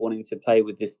sign of wanting to play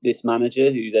with this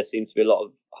manager who there seems to be a lot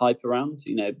of hype around.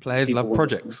 You know, players love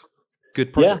projects.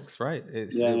 Good projects, right?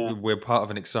 We're part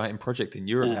of an exciting project in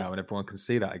Europe now, and everyone can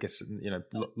see that. I guess a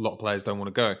lot of players don't want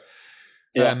to go.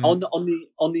 Yeah, on the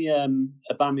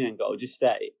Aubameyang goal, just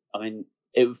say, I mean,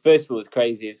 first of all, it's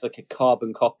crazy. It's like a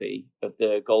carbon copy of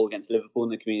the goal against Liverpool in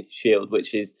the Community Shield,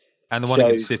 which is and the one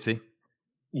against City.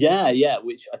 Yeah,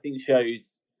 which I think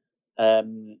shows,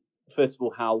 first of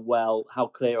all, how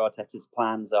clear Arteta's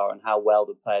plans are and how well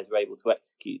the players are able to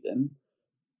execute them.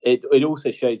 It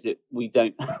also shows that we've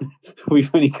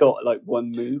only got like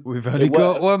one move. We've only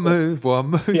got one move.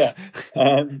 Yeah.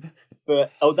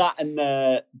 But that and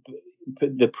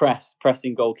the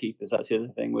pressing goalkeepers, that's the other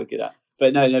thing we're good at.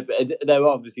 But no, but there are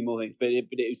obviously more things. But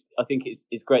I think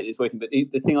it's great that it's working. But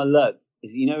the thing I love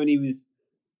is,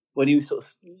 when he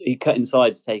was he cut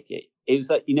inside to take it. It was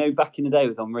like, back in the day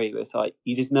with Henry, where it's like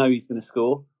you just know he's going to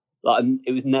score. Like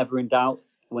it was never in doubt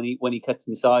when he cuts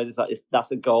inside. It's like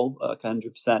that's a goal, like 100%.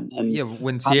 And yeah,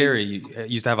 when Thierry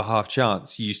used to have a half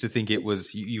chance, you used to think it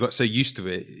was you got so used to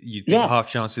it, you think half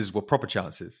chances were proper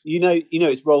chances.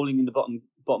 It's rolling in the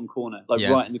bottom corner,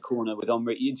 right in the corner with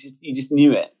Henry. You just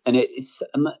knew it, and it's.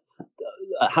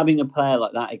 Having a player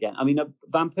like that again. I mean,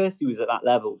 Van Persie was at that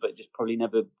level, but just probably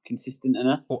never consistent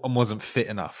enough. And wasn't fit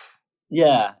enough.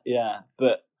 Yeah.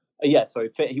 But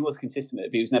fit. He was consistent with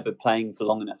it, but he was never playing for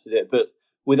long enough to do it. But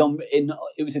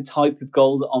it was a type of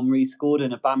goal that Henry scored,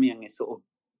 and Aubameyang is sort of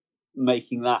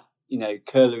making that,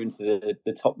 curler into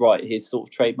the top right, his sort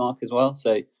of trademark as well.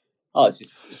 So, it's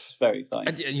just very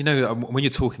exciting. And, when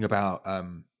you're talking about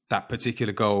that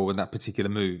particular goal and that particular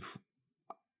move,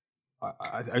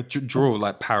 I draw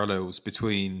like parallels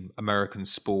between American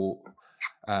sport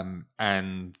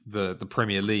and the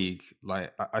Premier League.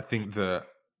 Like I think that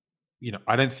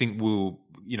I don't think we'll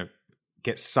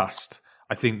get sussed.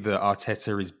 I think that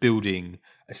Arteta is building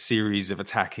a series of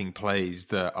attacking plays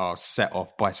that are set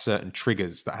off by certain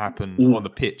triggers that happen on the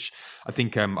pitch. I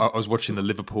think I was watching the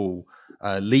Liverpool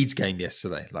Leeds game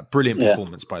yesterday. Like brilliant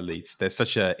performance by Leeds. They're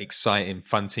such an exciting,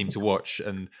 fun team to watch.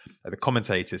 And the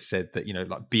commentators said that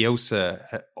like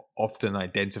Bielsa often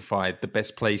identified the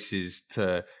best places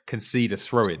to concede a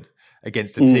throw-in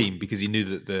against the team because he knew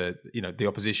that the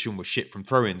opposition was shit from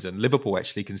throw-ins, and Liverpool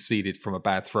actually conceded from a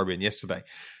bad throw-in yesterday.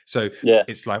 So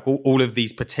it's like all of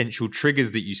these potential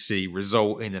triggers that you see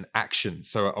result in an action.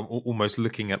 So I'm almost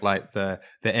looking at like the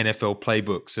NFL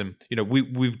playbooks, and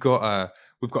we've got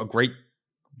a great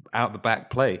out the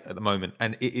back play at the moment,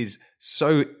 and it is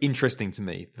so interesting to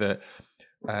me that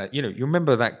you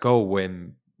remember that goal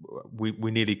when we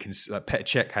nearly Petr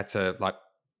Cech had to like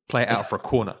play it out for a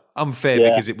corner. Unfair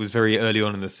because it was very early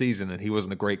on in the season and he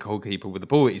wasn't a great goalkeeper with the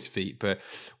ball at his feet, but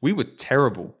we were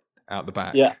terrible out the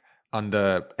back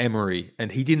under Emery,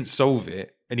 and he didn't solve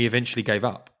it, and he eventually gave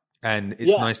up. And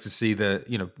it's nice to see that,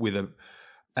 with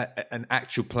an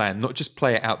actual plan, not just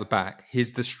play it out the back.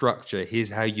 Here's the structure. Here's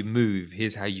how you move.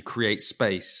 Here's how you create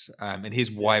space. And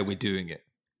here's why we're doing it.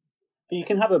 But you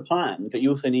can have a plan, but you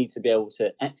also need to be able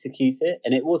to execute it.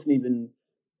 And it wasn't even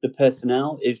the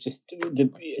personnel. It was just,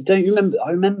 don't you remember?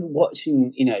 I remember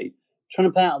watching, trying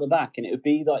to play out the back, and it would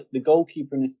be like the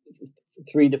goalkeeper and the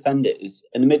three defenders,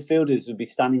 and the midfielders would be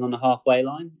standing on the halfway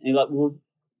line. And you're like, well,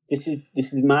 this is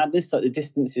madness. Like the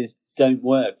distances don't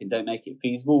work and don't make it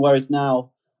feasible. Whereas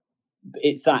now,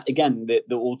 it's that again,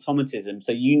 the automatism.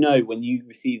 So when you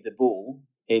receive the ball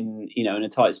in a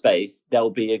tight space, there'll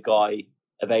be a guy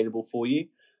available for you,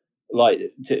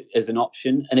 as an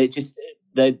option, and it just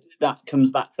that comes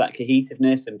back to that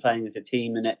cohesiveness and playing as a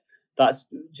team, and that's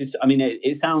just. I mean,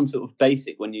 it sounds sort of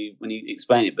basic when you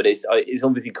explain it, but it's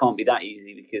obviously can't be that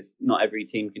easy because not every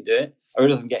team can do it. I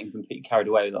realize I'm getting completely carried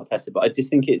away with Arteta, but I just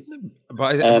think it's.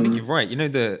 But I think you're right.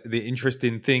 The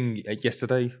interesting thing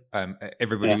yesterday,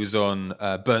 everybody was on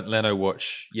Bernd Leno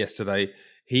watch yesterday.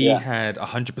 He had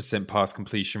 100% pass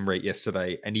completion rate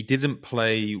yesterday, and he didn't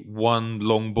play one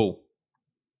long ball.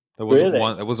 There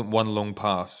wasn't one long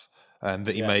pass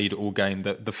that he made all game.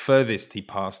 The furthest he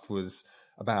passed was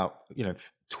about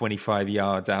 25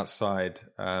 yards outside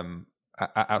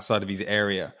of his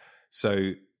area.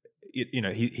 So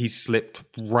he's slipped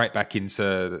right back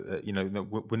into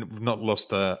we've not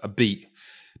lost a beat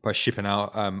by shipping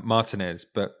out Martinez,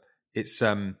 but it's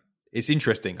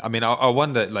interesting. I mean, I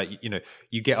wonder,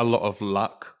 you get a lot of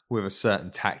luck with a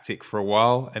certain tactic for a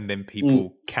while, and then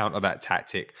people counter that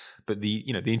tactic. But the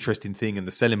interesting thing and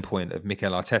the selling point of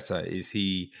Mikel Arteta is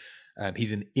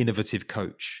he's an innovative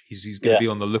coach. He's going to be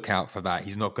on the lookout for that.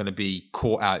 He's not going to be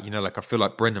caught out. I feel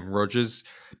like Brendan Rodgers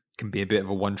can be a bit of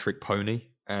a one-trick pony.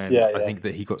 And I think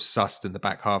that he got sussed in the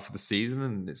back half of the season.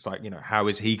 And it's like, how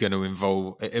is he going to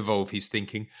evolve his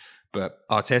thinking? But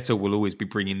Arteta will always be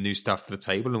bringing new stuff to the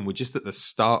table. And we're just at the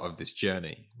start of this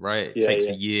journey, right? It takes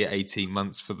a year, 18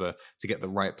 months to get the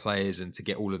right players and to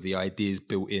get all of the ideas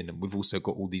built in. And we've also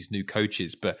got all these new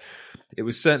coaches. But it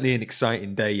was certainly an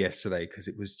exciting day yesterday because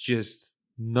it was just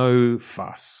no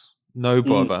fuss, no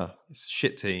bother. It's a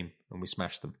shit team and we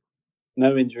smashed them.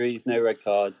 No injuries, no red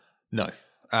cards. No.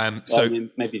 So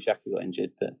maybe Jackie got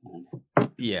injured,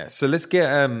 but yeah. So let's get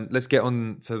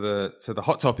on to the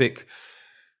hot topic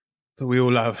that we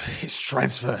all love. It's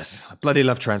transfers. I bloody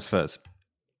love transfers.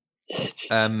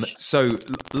 So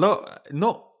not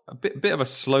a bit of a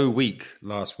slow week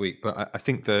last week, but I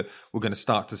think that we're going to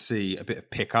start to see a bit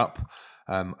of pickup.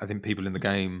 I think people in the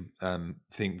game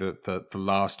think that the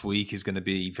last week is going to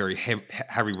be very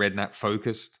Harry Redknapp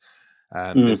focused.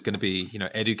 There's going to be,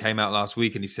 Edu came out last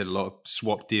week and he said a lot of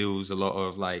swap deals, a lot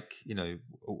of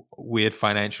weird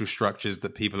financial structures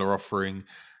that people are offering.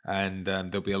 And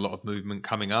there'll be a lot of movement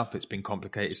coming up. It's been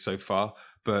complicated so far.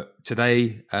 But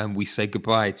today we say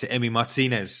goodbye to Emi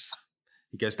Martinez.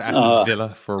 He goes to Aston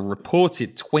Villa for a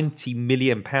reported £20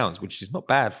 million, which is not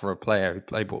bad for a player who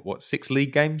played, 6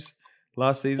 league games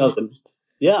last season?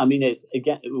 Yeah, I mean, it's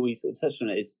again, we sort of touched on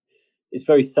it. It's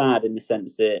very sad in the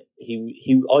sense that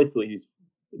I thought he was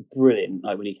brilliant,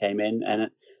 when he came in, and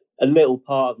a little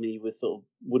part of me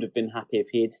would have been happy if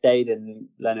he had stayed and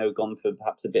Leno gone for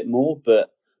perhaps a bit more.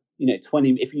 But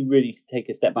 20, if you really take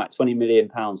a step back, £20 million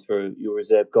for your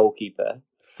reserve goalkeeper,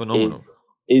 phenomenal,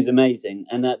 is amazing,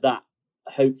 and that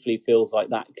hopefully feels like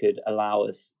that could allow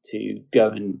us to go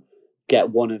and get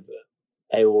one of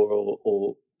Aouar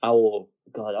or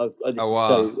God, this is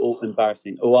so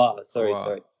embarrassing. Sorry.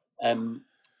 Go and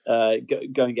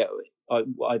get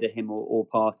either him or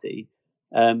Partey.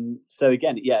 So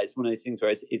again, it's one of those things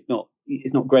where it's not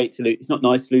great to lose. It's not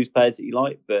nice to lose players that you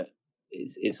like, but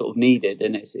it's sort of needed,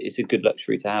 and it's a good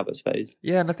luxury to have, I suppose.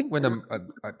 Yeah, and I think when I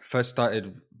first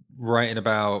started writing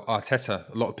about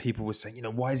Arteta, a lot of people were saying,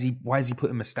 why is he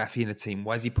putting Mustafi in a team?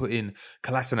 Why is he putting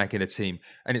Kolasinac in a team?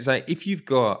 And it's like, if you've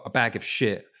got a bag of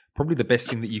shit, probably the best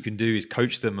thing that you can do is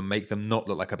coach them and make them not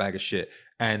look like a bag of shit.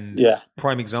 And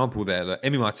prime example there,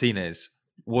 Emi Martinez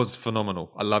was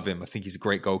phenomenal. I love him. I think he's a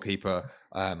great goalkeeper.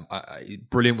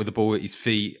 Brilliant with the ball at his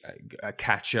feet, a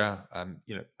catcher.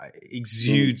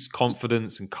 Exudes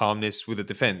confidence and calmness with the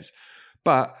defense.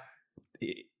 But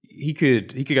he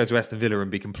could go to Aston Villa and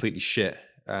be completely shit.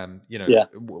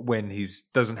 When he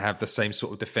doesn't have the same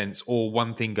sort of defense, or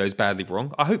one thing goes badly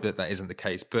wrong. I hope that isn't the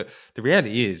case, but the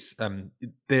reality is,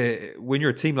 when you're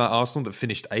a team like Arsenal that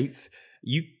finished 8th,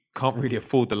 you can't really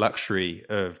afford the luxury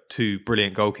of 2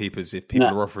 brilliant goalkeepers if people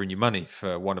are offering you money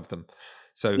for one of them.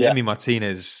 So Emi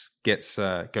Martinez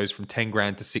goes from 10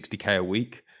 grand to 60k a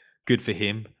week. Good for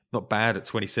him. Not bad at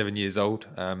 27 years old.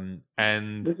 And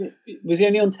was he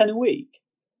only on 10 a week?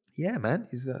 Yeah, man,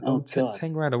 he's on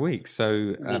 10 grand a week.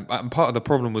 So and part of the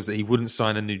problem was that he wouldn't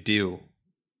sign a new deal.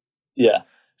 Yeah.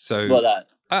 So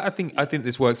I think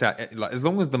this works out. Like, as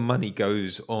long as the money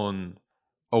goes on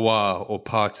Aouar or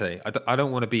Partey, I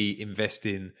don't want to be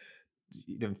investing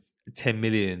 10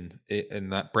 million in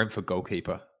that Brentford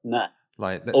goalkeeper. Nah.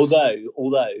 Like, although,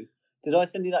 did I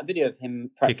send you that video of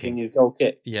him practicing his goal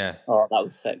kick? Yeah. Oh, that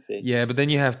was sexy. Yeah, but then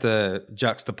you have to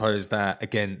juxtapose that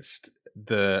against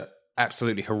the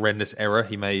absolutely horrendous error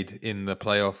he made in the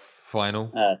playoff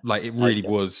final. It really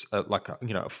was a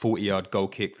 40-yard goal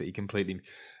kick that he completely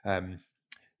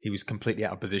he was completely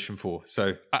out of position for.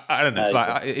 So I don't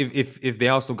know. If the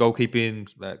Arsenal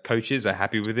goalkeeping coaches are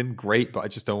happy with him, great. But I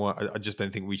just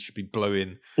don't think we should be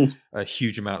blowing a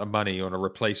huge amount of money on a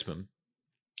replacement.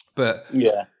 But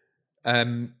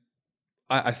I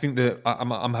think that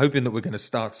I'm hoping that we're going to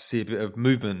start to see a bit of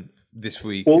movement this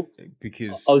week,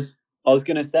 because I was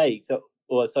going to say so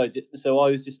I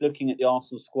was just looking at the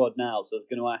Arsenal squad now. So I was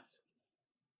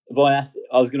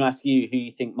going to ask you who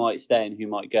you think might stay and who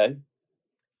might go.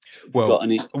 Well,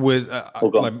 with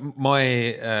my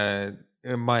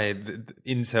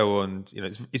intel on,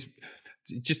 it's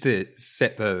just to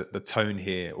set the tone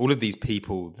here, all of these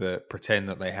people that pretend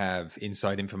that they have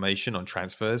inside information on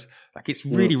transfers, like it's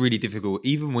really, really difficult.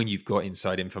 Even when you've got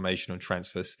inside information on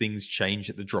transfers, things change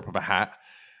at the drop of a hat.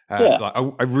 Like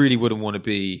I really wouldn't want to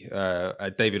be a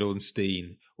David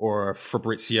Ornstein or a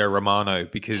Fabrizio Romano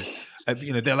because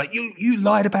they're like, you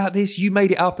lied about this, you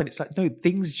made it up, and it's like, no,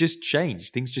 things just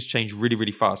change. Things just change really,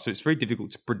 really fast. So it's very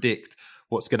difficult to predict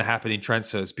what's going to happen in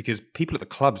transfers because people at the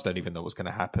clubs don't even know what's going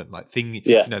to happen. Like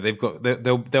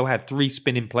they'll have 3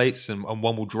 spinning plates and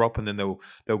one will drop and then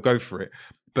they'll go for it.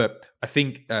 But I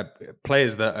think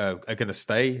players that are going to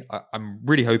stay, I'm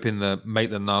really hoping that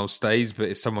Maitland-Niles stays. But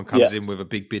if someone comes in with a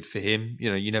big bid for him,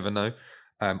 you never know.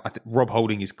 I think Rob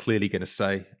Holding is clearly going to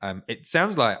stay. It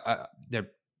sounds like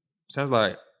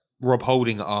Rob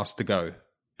Holding asked to go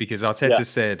because Arteta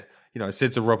said, I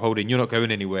said to Rob Holding, "You're not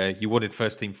going anywhere. You wanted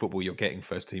first team football. You're getting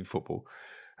first team football."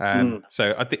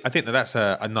 So I think that's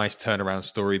a nice turnaround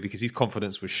story because his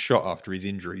confidence was shot after his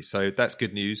injury. So that's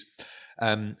good news.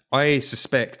 I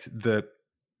suspect that,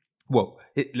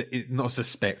 not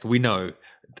suspect, we know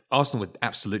Arsenal were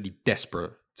absolutely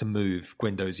desperate to move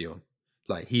Guendouzi on.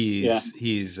 Like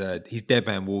he's dead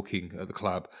man walking at the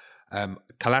club.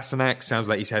 Kolasinac sounds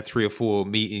like he's had 3 or 4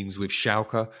 meetings with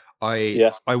Schalke.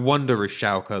 I wonder if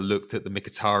Schalke looked at the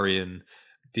Mkhitaryan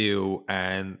deal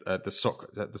and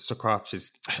the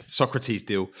Socrates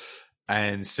deal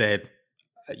and said,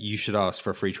 you should ask for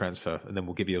a free transfer and then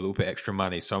we'll give you a little bit extra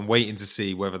money. So I'm waiting to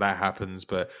see whether that happens,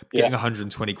 but getting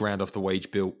 120 grand off the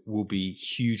wage bill will be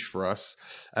huge for us.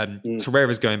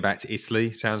 Torreira's going back to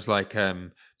Italy. Sounds like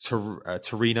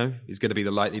Torino is going to be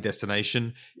the likely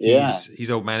destination. His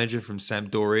old manager from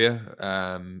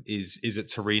Sampdoria is at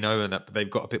Torino and they've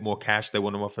got a bit more cash. They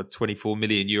want to offer 24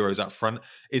 million euros up front.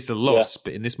 It's a loss,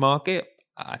 but in this market,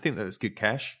 I think that's good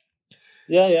cash.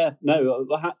 No,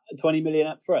 20 million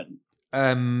up front.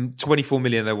 24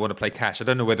 million they want to play cash. I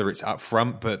don't know whether it's up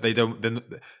front, but they don't.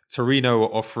 Torino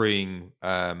are offering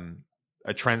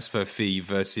a transfer fee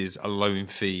versus a loan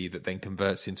fee that then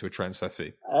converts into a transfer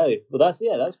fee. Oh, well,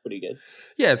 that's pretty good.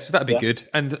 Yeah, so that'd be good.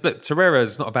 And look,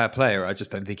 Torreira's not a bad player. I just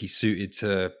don't think he's suited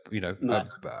to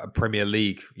a Premier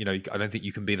League. I don't think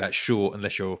you can be that short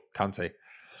unless you're Kante.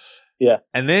 Yeah,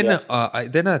 and then I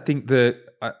think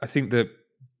that.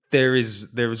 There is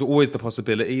always the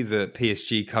possibility that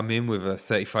PSG come in with a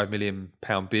 £35 million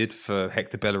bid for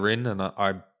Hector Bellerin, and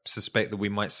I suspect that we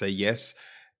might say yes.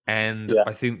 And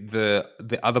I think the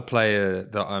other player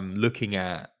that I'm looking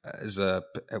at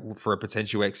for a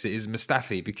potential exit is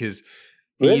Mustafi because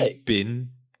he's been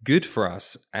good for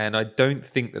us, and I don't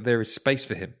think that there is space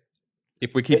for him.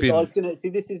 If we keep this is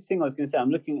the thing I was going to say. I'm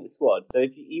looking at the squad. So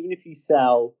even if you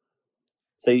sell,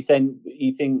 so you're saying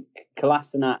you think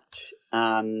Kolasinac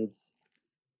and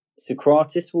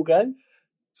Socrates will go?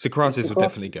 Socrates will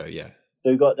definitely go, yeah. So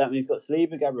we've got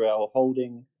Saliba, Gabriel,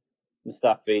 Holding,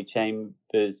 Mustafi,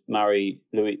 Chambers, Murray,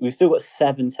 Louis. We've still got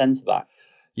 7 centre-backs.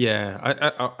 Yeah,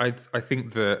 I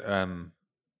think that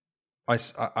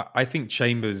I think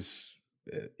Chambers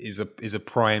is a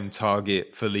prime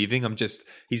target for leaving.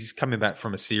 He's coming back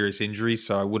from a serious injury,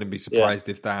 so I wouldn't be surprised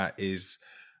if that is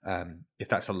if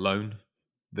that's a loan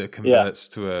that converts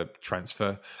to a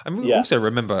transfer. And also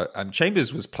remember,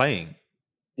 Chambers was playing.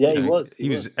 Yeah,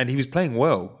 he was playing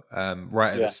well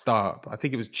right at the start. I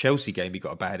think it was Chelsea game. He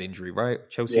got a bad injury, right?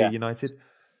 Chelsea United.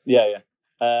 Yeah.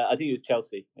 I think it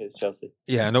was Chelsea.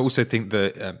 Yeah, and I also think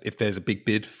that if there's a big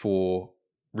bid for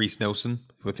Reece Nelson,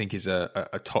 who I think is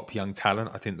a top young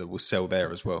talent, I think that will sell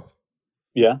there as well.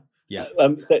 Yeah. Yeah.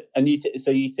 You think, and you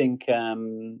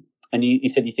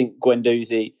said you think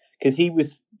Guendouzi, because he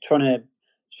was trying to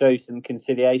show some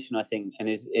conciliation, I think, in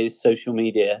his social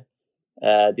media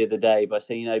the other day by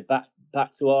saying, back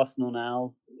to Arsenal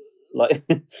now, like,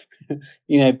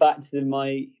 back to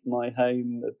my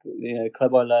home,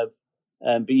 club I love.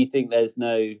 But you think there's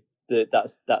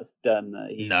that's done.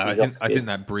 I think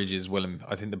that bridge is well.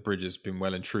 I think the bridge has been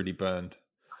well and truly burned.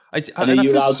 Are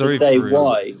you allowed to say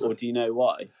why, or do you know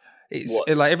why? It's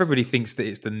like everybody thinks that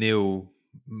it's the Neil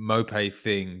Maupay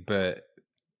thing, but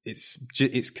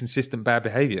it's consistent bad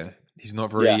behaviour. He's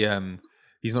not very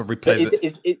he's not very pleasant.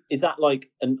 Is that like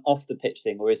an off the pitch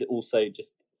thing, or is it also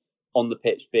just on the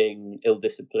pitch being ill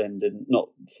disciplined and not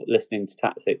listening to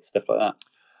tactics, stuff like that?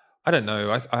 I don't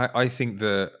know. I think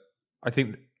that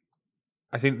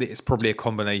it's probably a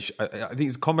combination. I think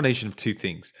it's a combination of two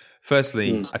things.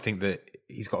 Firstly, I think that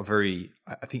he's got I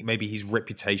think maybe his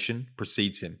reputation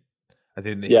precedes him. I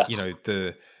think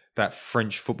that, that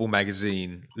French football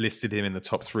magazine listed him in the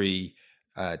top 3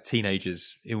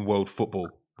 teenagers in world football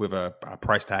with a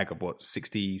price tag of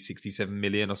 67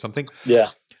 million or something. Yeah.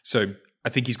 So I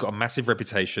think he's got a massive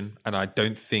reputation, and I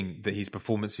don't think that his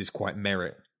performances quite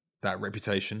merit that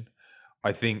reputation.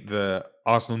 I think that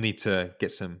Arsenal need to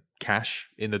get some cash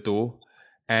in the door,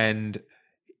 and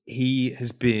he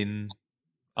has been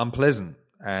unpleasant.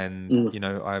 And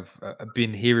I've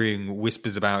been hearing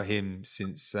whispers about him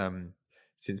since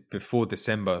before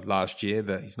December last year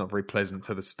that he's not very pleasant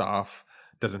to the staff,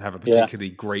 doesn't have a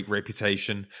particularly great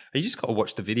reputation. And you just got to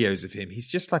watch the videos of him. He's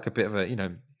just like a bit of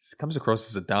a, comes across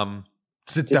as a dumb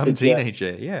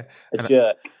teenager. Yeah. A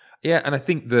jerk. Yeah. And I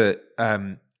think that,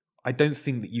 I don't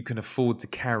think that you can afford to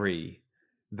carry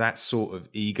that sort of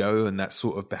ego and that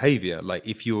sort of behavior. Like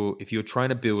if you're trying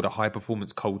to build a high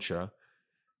performance culture,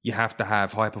 you have to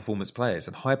have high performance players,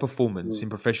 and high performance in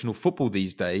professional football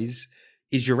these days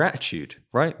is your attitude,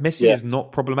 right? Messi is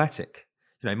not problematic.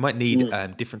 He might need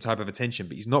different type of attention,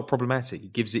 but he's not problematic. He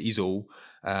gives it his all,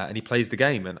 and he plays the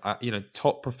game. And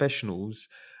top professionals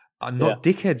are not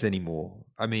dickheads anymore.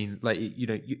 I mean, like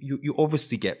you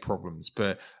obviously get problems,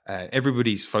 but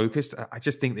everybody's focused. I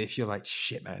just think that if you're like,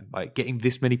 shit, man, like getting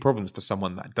this many problems for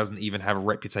someone that doesn't even have a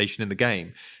reputation in the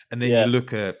game, and then you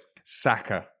look at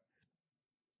Saka,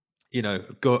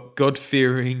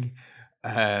 God-fearing,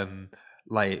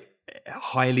 like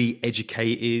highly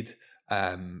educated,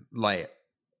 like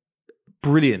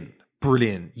brilliant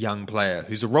young player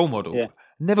who's a role model,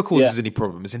 never causes any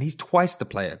problems, and he's twice the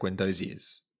player Guendouzi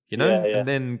is. And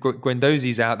then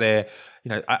Guendouzi's out there.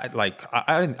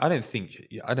 I don't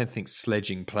think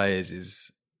sledging players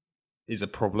is a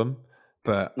problem,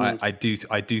 but I do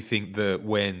think that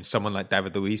when someone like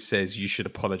David Luiz says you should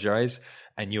apologize,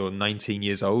 and you're 19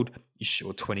 years old,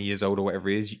 or 20 years old, or whatever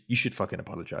it is, you should fucking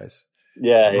apologize.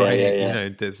 Yeah.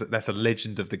 That's a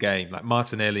legend of the game. Like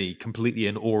Martinelli, completely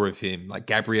in awe of him. Like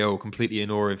Gabriel, completely in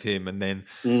awe of him, and then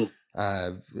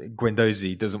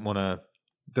Guendouzi doesn't want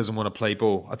to play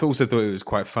ball. I also thought it was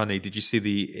quite funny. Did you see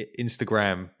the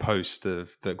Instagram post of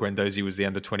that Guendouzi was the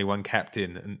under-21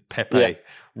 captain, and Pepe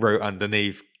wrote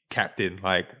underneath captain,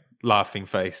 like laughing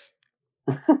face.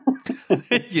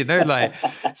 Like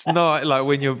it's not like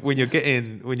when you're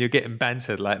getting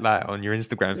bantered like that on your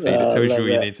Instagram feed, it tells you all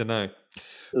you need to know.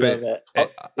 But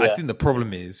I think the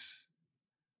problem is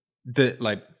that,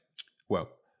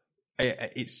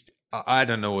 I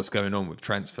don't know what's going on with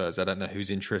transfers. I don't know who's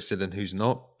interested and who's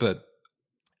not. But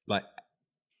like,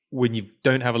 when you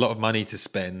don't have a lot of money to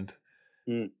spend,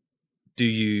 do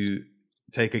you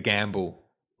take a gamble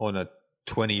on a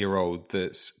 20-year-old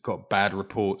that's got bad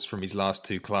reports from his last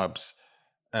two clubs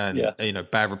and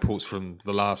bad reports from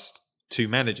the last two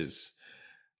managers?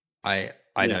 I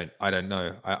don't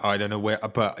know. I don't know where,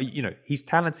 but he's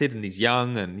talented and he's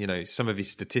young, and some of his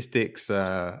statistics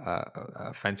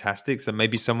are fantastic. So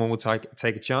maybe someone will take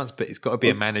a chance, but it's got to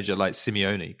be a manager like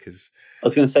Simeone. Because I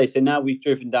was going to say, so now we've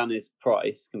driven down his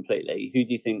price completely. Who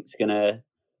do you think's going to?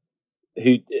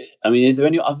 Is there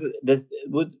any other?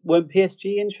 Weren't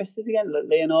PSG interested again?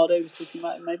 Leonardo was talking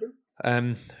about it, maybe.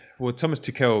 Well, Thomas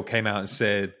Tuchel came out and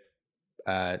said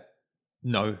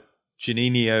no.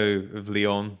 Juninho of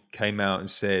Lyon came out and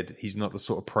said he's not the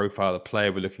sort of profile of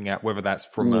player we're looking at, whether that's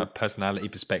from a personality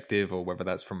perspective or whether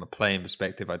that's from a playing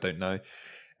perspective, I don't know.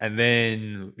 And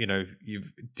then,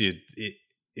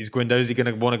 is Guendouzi going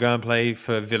to want to go and play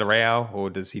for Villarreal, or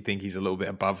does he think he's a little bit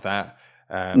above that?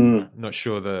 Not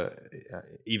sure that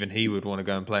even he would want to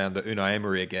go and play under Unai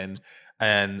Emery again.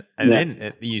 And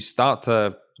then you start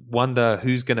to wonder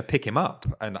who's going to pick him up.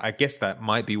 And I guess that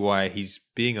might be why he's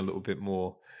being a little bit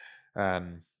more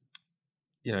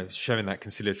showing that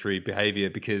conciliatory behavior,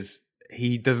 because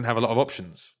he doesn't have a lot of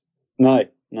options. No,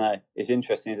 it's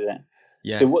interesting, isn't it?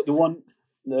 Yeah. The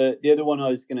other one I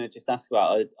was going to just ask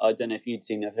about, I don't know if you'd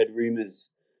seen, I've heard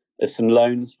rumours of some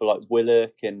loans for like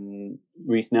Willock and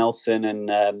Reece Nelson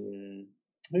and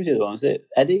who's the other one? Was it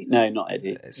Eddie? No, not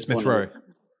Eddie. Smith Rowe.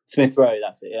 Smith Rowe,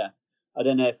 that's it. Yeah. I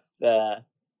don't know if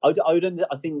I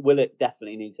think Willock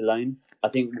definitely needs a loan. I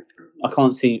think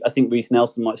Reece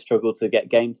Nelson might struggle to get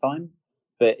game time,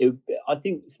 but I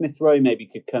think Smith Rowe maybe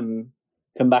could come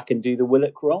back and do the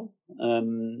Willock role.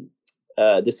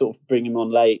 They sort of bring him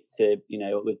on late to,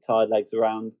 with tired legs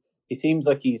around. He seems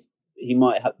like he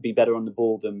might be better on the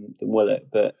ball than Willock,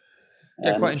 but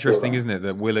quite interesting, isn't it,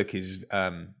 that Willock has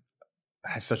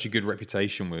such a good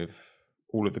reputation with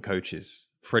all of the coaches.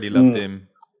 Freddie loved him.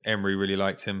 Emery really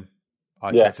liked him.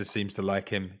 Arteta seems to like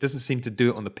him. Doesn't seem to do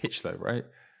it on the pitch though, right?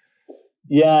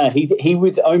 Yeah, he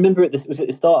would. I remember was at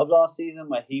the start of last season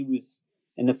where he was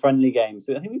in the friendly games.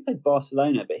 So I think we played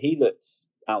Barcelona, but he looked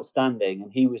outstanding,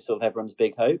 and he was sort of everyone's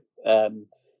big hope.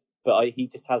 But he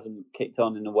just hasn't kicked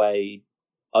on in a way.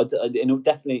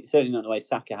 Definitely, certainly not in the way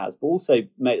Saka has, but also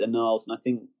Maitland-Niles, and I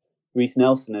think Reece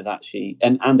Nelson has actually,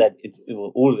 and Ed,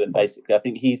 all of them basically. I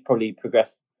think he's probably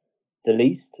progressed the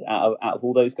least out of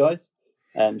all those guys.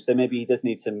 So maybe he does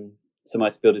need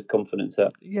somewhere to build his confidence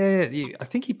up. Yeah, I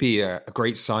think he'd be a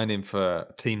great signing for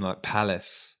a team like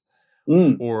Palace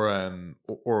or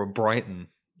a Brighton.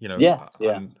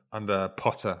 Under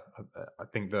Potter, I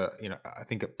think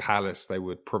at Palace they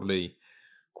would probably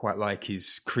quite like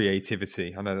his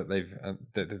creativity. I know that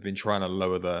they've been trying to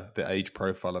lower the age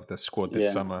profile of the squad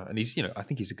this summer, and I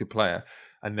think he's a good player.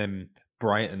 And then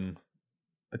Brighton,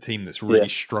 a team that's really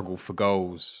struggled for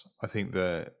goals, I think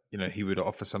that he would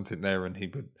offer something there, and he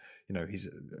would.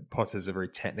 Potter's a very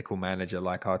technical manager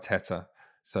like Arteta,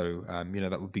 so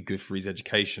that would be good for his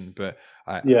education. But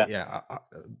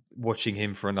watching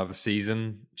him for another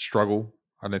season struggle,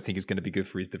 I don't think is going to be good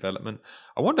for his development.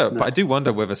 But I do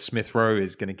wonder whether Smith Rowe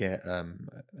is going to get an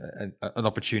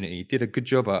opportunity. He did a good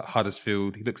job at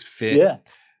Huddersfield. He looks fit. Yeah.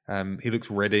 He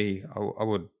looks ready. I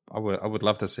would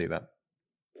love to see that.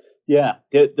 Yeah.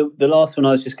 The last one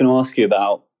I was just going to ask you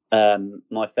about,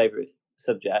 my favourite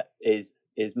subject is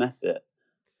Mesut.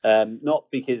 Not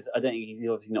because I don't think he's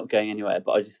obviously not going anywhere,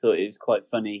 but I just thought it was quite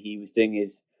funny. He was doing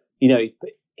his,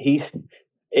 he's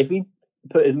if he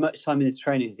put as much time in his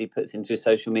training as he puts into a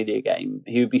social media game,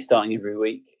 he would be starting every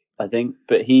week, I think.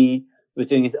 But he was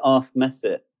doing his Ask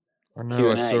Mesut. I know,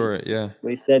 Q&A, I saw it, yeah.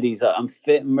 Where he said he's like, I'm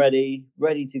fit and ready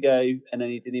to go, and then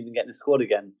he didn't even get in the squad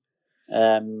again.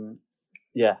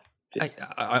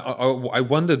 I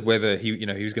wondered whether he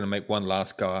was going to make one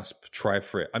last gasp, try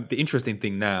for it. The interesting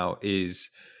thing now is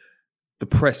the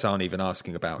press aren't even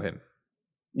asking about him.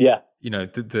 Yeah,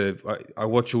 I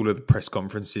watch all of the press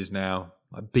conferences now.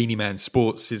 Beanie Man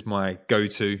Sports is my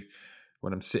go-to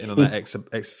when I'm sitting on that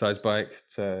exercise bike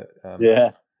to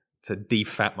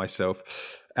defat myself.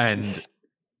 And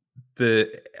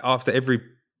after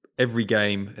every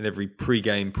game and every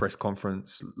pre-game press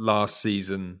conference last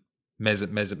season,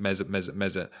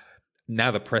 Mesut.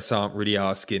 Now the press aren't really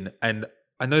asking, and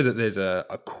I know that there's a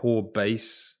core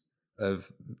base of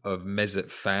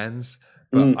Mesut fans,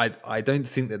 but I don't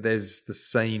think that there's the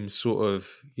same sort of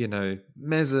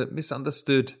Mesut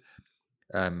misunderstood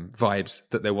vibes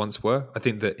that there once were. I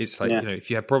think that it's like if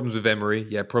you have problems with Emery,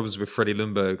 you have problems with Freddie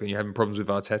Ljungberg, and you're having problems with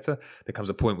Arteta, there comes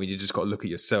a point where you just got to look at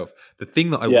yourself. The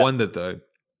thing that I wondered though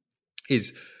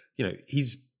is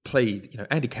he's played,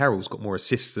 Andy Carroll's got more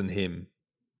assists than him.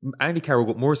 Andy Carroll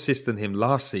got more assists than him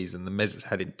last season than Mesut's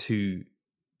had in two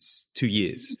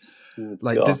years.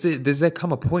 Does there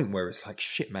come a point where it's like,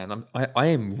 shit, man, I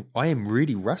am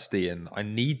really rusty and I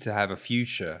need to have a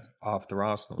future after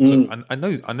Arsenal. Look, I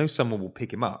know someone will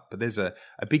pick him up, but there's a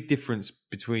big difference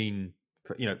between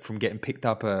from getting picked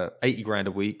up at 80 grand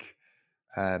a week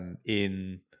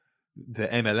in the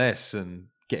MLS and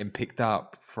getting picked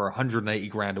up for 180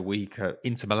 grand a week at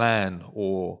Inter Milan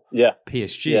or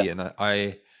PSG, and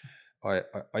I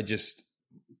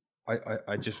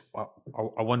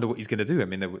wonder what he's going to do. I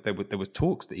mean, there was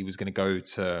talks that he was going to go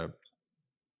to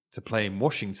play in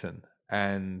Washington,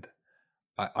 and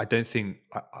I don't think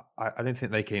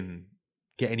they can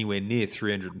get anywhere near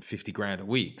 350 grand a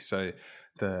week. So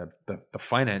the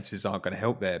finances aren't going to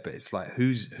help there. But it's like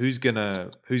who's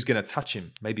gonna touch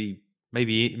him? Maybe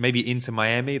into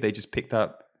Miami, they just picked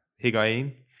up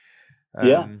Higuain. I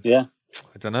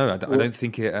don't know. I don't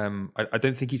think it. I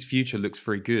don't think his future looks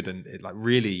very good. And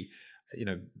really,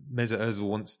 Mesut Ozil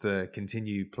wants to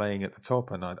continue playing at the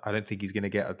top, and I don't think he's going to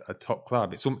get a top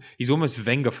club. He's almost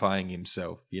Wengerifying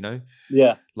himself.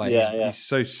 He's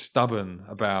so stubborn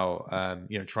about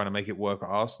trying to make it work at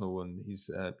Arsenal, and he's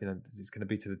going to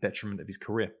be to the detriment of his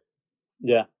career.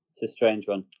 Yeah, it's a strange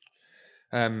one.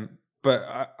 But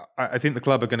I think the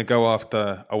club are going to go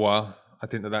after Aouar. I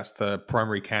think that's the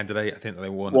primary candidate. I think that they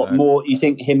want... What, more? You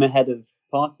think him ahead of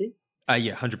Partey?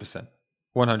 Yeah, 100%.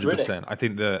 100%. Really? I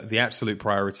think the absolute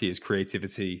priority is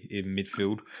creativity in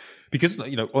midfield. Because,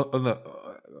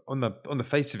 on the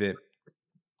face of it,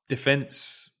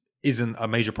 defence isn't a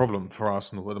major problem for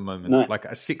Arsenal at the moment. No. Like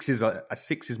a six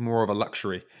is more of a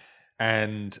luxury.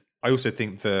 And I also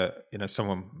think that,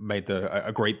 someone made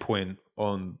a great point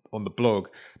on the blog.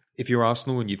 If you're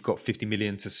Arsenal and you've got 50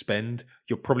 million to spend,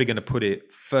 you're probably going to put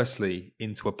it firstly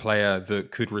into a player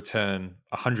that could return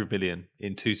 100 million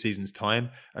in 2 seasons' time.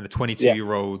 And a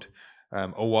 22-year-old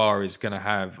Aouar is going to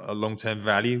have a long-term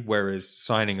value, whereas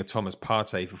signing a Thomas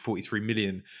Partey for 43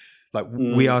 million,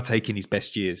 we are taking his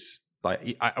best years,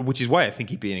 which is why I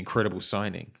think he'd be an incredible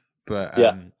signing. But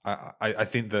I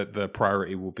think that the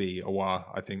priority will be Aouar.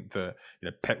 I think that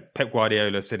Pep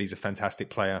Guardiola said he's a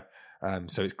fantastic player.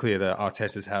 So it's clear that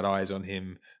Arteta's had eyes on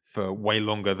him for way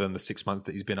longer than the 6 months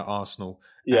that he's been at Arsenal.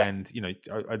 Yeah. And,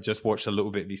 I just watched a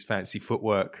little bit of his fancy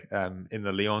footwork in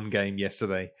the Lyon game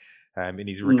yesterday, in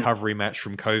his recovery match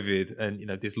from COVID.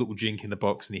 And, this little jink in the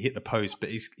box and he hit the post, but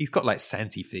he's got like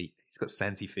Santi feet. He's got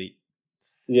Santi feet.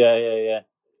 Yeah.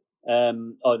 Oh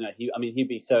no, he'd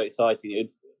be so exciting.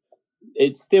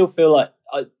 It'd still feel like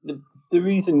the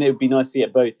reason it would be nice to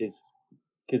get both is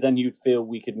because then you'd feel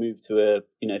we could move to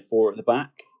a 4 at the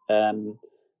back, and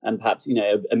perhaps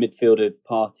a midfielder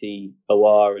Partey,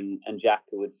 Aouar, and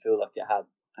Xhaka would feel like it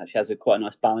has quite a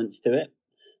nice balance to it,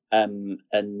 and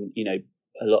a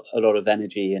lot of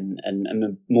energy and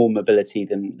more mobility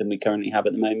than we currently have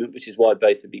at the moment, which is why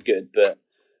both would be good. But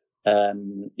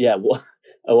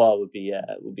Aouar would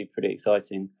be pretty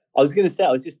exciting. I was going to say,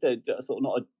 I was just a sort of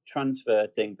not a transfer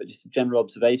thing, but just a general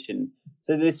observation.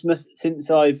 So this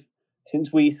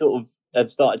since we sort of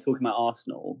have started talking about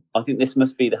Arsenal, I think this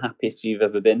must be the happiest you've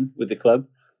ever been with the club.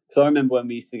 So I remember when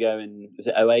we used to go in, was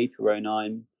it 08 or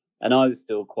 09? And I was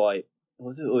still quite,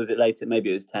 or was it later? Maybe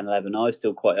it was 10, 11. I was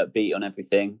still quite upbeat on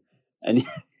everything. And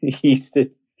you used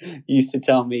to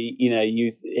tell me,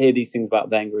 you hear these things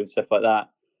about Wenger and stuff like that.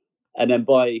 And then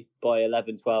by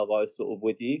 11, 12, I was sort of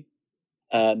with you.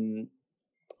 And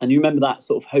you remember that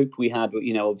sort of hope we had,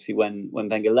 obviously when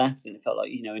Wenger left, and it felt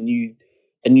like,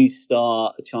 a new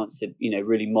start, a chance to,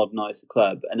 really modernise the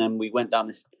club. And then we went down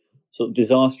this sort of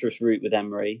disastrous route with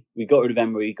Emery. We got rid of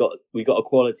Emery. We got a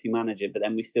quality manager, but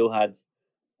then we still had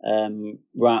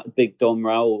Big Dom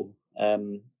Raul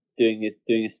doing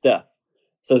his stuff.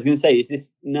 So I was going to say, is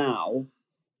this now?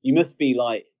 You must be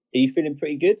like, are you feeling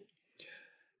pretty good?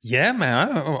 Yeah,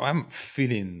 man, I'm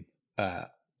feeling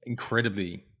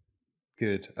incredibly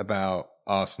good about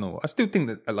Arsenal. I still think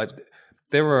that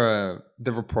there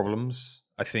are problems.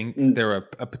 I think there are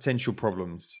potential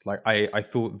problems. Like I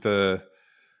thought the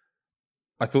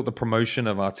promotion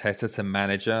of Arteta to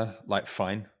manager,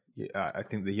 fine. I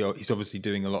think that he's obviously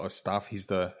doing a lot of stuff. He's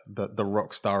the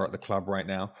rock star at the club right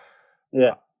now.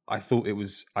 Yeah. I thought it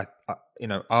was,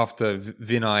 after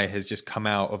Vinay has just come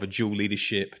out of a dual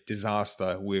leadership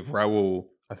disaster with Raul,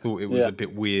 I thought it was a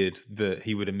bit weird that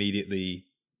he would immediately,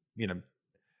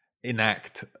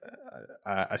 enact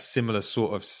a similar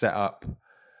sort of setup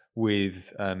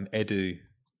with Edu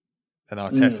and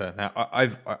Arteta. Now,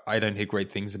 I don't hear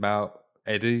great things about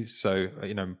Edu, so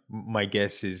my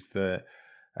guess is that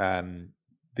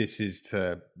this is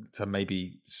to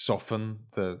maybe soften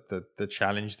the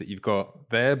challenge that you've got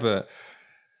there. But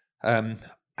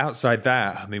outside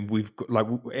that, I mean, we've got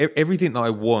everything that I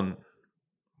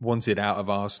wanted out of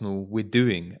Arsenal, we're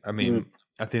doing. I mean,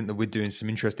 I think that we're doing some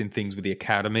interesting things with the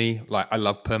academy. I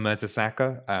love Per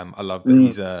Mertesacker. I love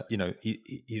that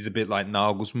he's a bit like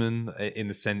Nagelsmann in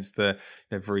the sense that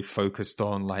very focused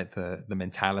on the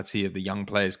mentality of the young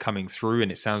players coming through.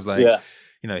 And it sounds like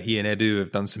he and Edu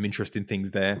have done some interesting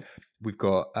things there. We've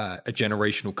got a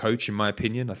generational coach, in my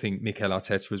opinion. I think Mikel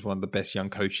Arteta is one of the best young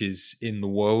coaches in the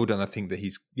world, and I think that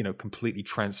he's completely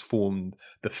transformed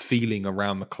the feeling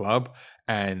around the club.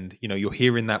 And you're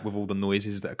hearing that with all the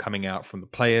noises that are coming out from the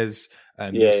players.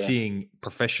 You're seeing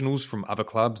professionals from other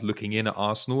clubs looking in at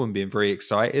Arsenal and being very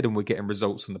excited, and we're getting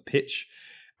results on the pitch.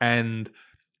 And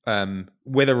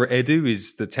whether Edu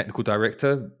is the technical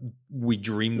director we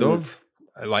dreamed of,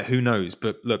 who knows?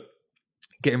 But look,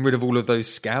 getting rid of all of those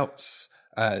scouts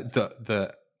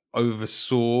that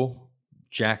oversaw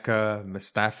Xhaka,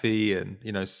 Mustafi, and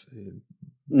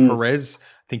Perez,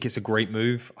 I think it's a great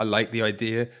move. I like the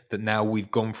idea that now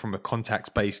we've gone from a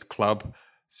contacts-based club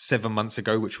 7 months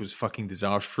ago, which was fucking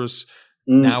disastrous.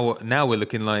 Now we're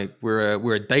looking like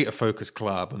we're a data-focused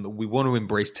club, and we want to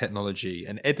embrace technology.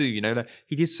 And Edu,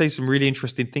 he did say some really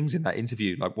interesting things in that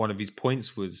interview. Like, one of his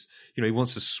points was, he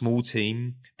wants a small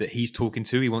team that he's talking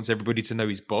to. He wants everybody to know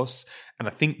his boss. And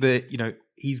I think that,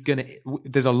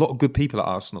 there's a lot of good people at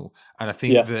Arsenal. And I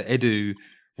think that Edu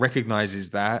recognizes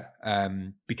that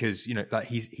because,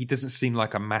 he doesn't seem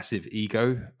like a massive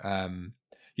ego.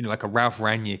 Like a Ralph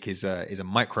Rangnick is a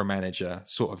micromanager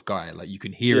sort of guy. Like, you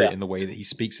can hear it in the way that he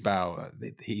speaks about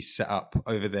he's set up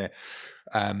over there.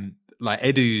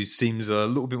 Edu seems a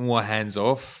little bit more hands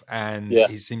off, and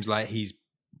he seems like he's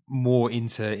more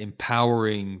into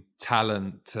empowering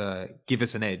talent to give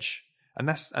us an edge. And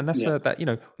that's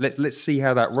let's see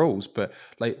how that rolls. But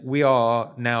we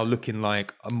are now looking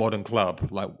like a modern club.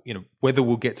 Whether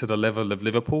we'll get to the level of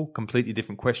Liverpool, completely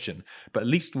different question. But at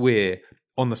least we're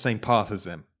on the same path as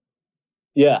them.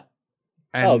 Yeah.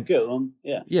 And, good.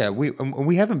 Yeah,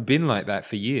 we haven't been like that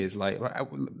for years.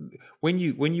 When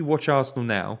you watch Arsenal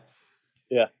now,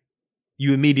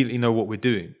 you immediately know what we're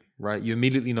doing, right? You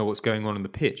immediately know what's going on the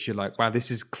pitch. You're like, wow,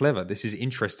 this is clever. This is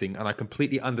interesting. And I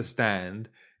completely understand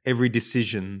every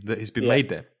decision that has been made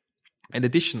there. And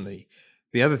additionally,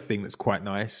 the other thing that's quite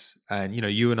nice, and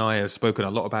you and I have spoken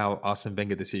a lot about Arsene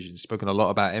Wenger decisions, spoken a lot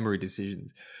about Emery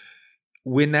decisions.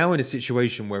 We're now in a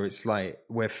situation where it's like,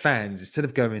 where fans, instead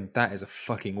of going, that is a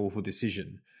fucking awful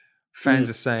decision, fans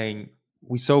are saying,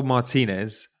 we sold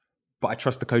Martinez, but I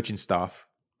trust the coaching staff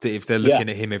that if they're looking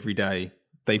at him every day,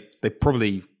 they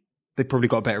probably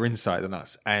got better insight than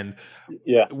us. And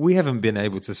we haven't been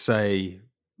able to say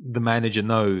the manager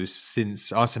knows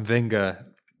since Arsene Wenger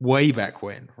way back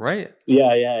when, right?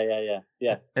 Yeah.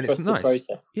 And it's nice.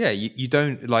 Yeah, you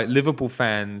don't, like, Liverpool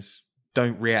fans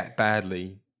don't react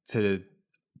badly to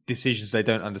decisions they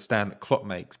don't understand that Klopp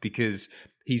makes because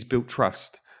he's built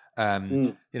trust.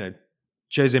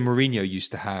 Jose Mourinho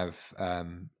used to have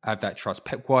that trust.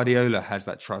 Pep Guardiola has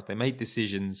that trust. They make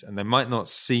decisions and they might not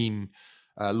seem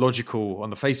logical on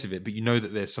the face of it, but you know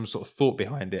that there's some sort of thought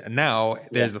behind it. And now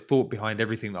there's the thought behind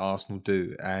everything that Arsenal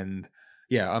do. And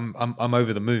I'm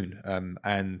over the moon.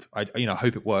 And I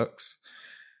hope it works.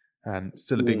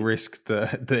 Still a big risk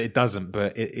that it doesn't,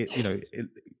 but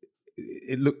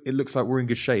it looks like we're in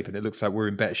good shape, and it looks like we're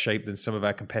in better shape than some of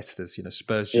our competitors.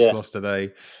 Spurs just lost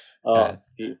today.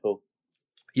 Beautiful.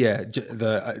 Yeah,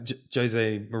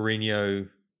 Jose Mourinho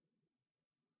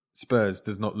Spurs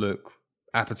does not look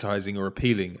appetizing or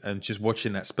appealing. And just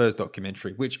watching that Spurs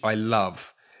documentary, which I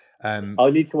love. I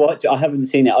need to watch it. I haven't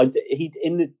seen it. He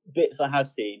in the bits I have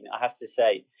seen, I have to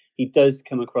say, he does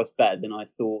come across better than I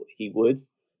thought he would.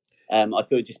 I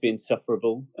thought it'd just be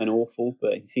insufferable and awful,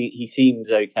 but he seems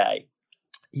okay.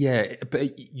 Yeah,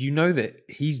 but you know that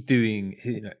he's doing,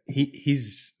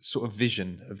 his sort of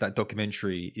vision of that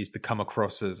documentary is to come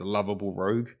across as a lovable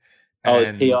rogue.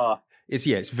 It's PR. It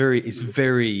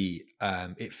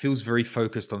feels very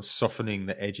focused on softening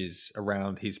the edges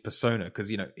around his persona because,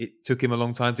 it took him a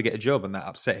long time to get a job and that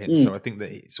upset him. So I think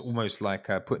that it's almost like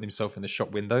putting himself in the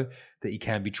shop window, that he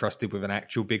can be trusted with an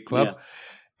actual big club. Yeah.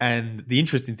 And the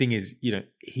interesting thing is,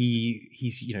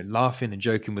 he's laughing and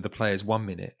joking with the players 1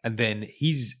 minute, and then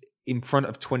he's in front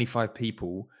of 25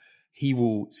 people. He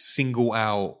will single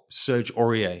out Serge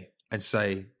Aurier and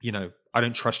say, I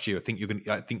don't trust you. I think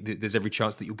that there's every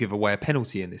chance that you'll give away a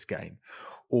penalty in this game.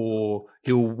 Or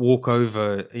he'll walk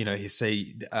over, he'll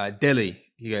say, Dele,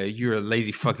 you're a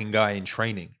lazy fucking guy in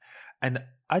training. And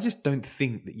I just don't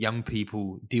think that young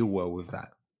people deal well with that.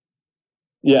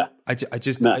 Yeah.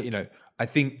 I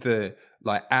think that,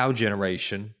 like, our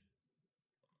generation,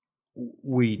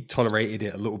 we tolerated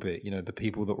it a little bit. The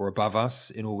people that were above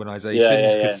us in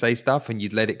organizations could say stuff and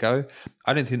you'd let it go.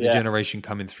 I don't think the generation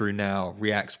coming through now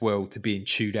reacts well to being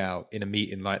chewed out in a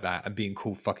meeting like that and being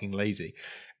called fucking lazy.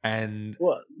 And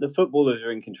the footballers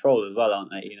are in control as well,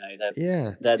 aren't they?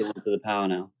 They're the ones with the power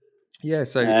now. Yeah,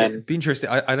 so it'd be interesting.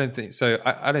 I don't think so.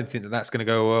 I don't think that that's going to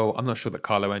go well. I'm not sure that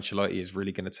Carlo Ancelotti is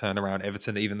really going to turn around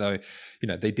Everton, even though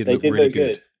they did look really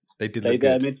good. They did look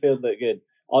good. Their midfield looked good.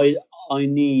 I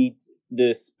need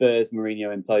the Spurs Mourinho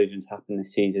implosion to happen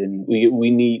this season. We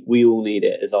all need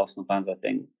it as Arsenal fans. I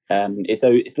think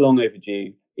it's long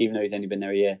overdue, even though he's only been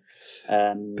there a year.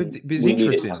 But it's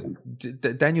interesting.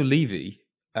 Daniel Levy,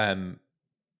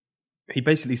 he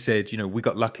basically said, we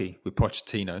got lucky with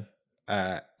Pochettino.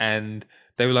 And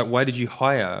they were like, why did you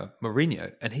hire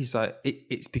Mourinho? And he's like,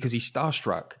 it's because he's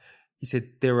starstruck. He said,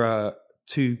 there are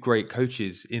two great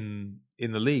coaches in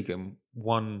the league, and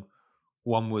one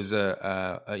was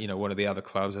one of the other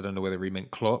clubs. I don't know whether he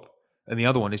meant Klopp, and the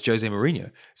other one is Jose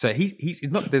Mourinho. So he's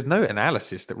not. There's no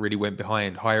analysis that really went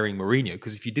behind hiring Mourinho,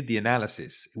 because if you did the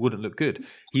analysis, it wouldn't look good.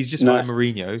 He's just hired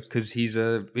Mourinho because he's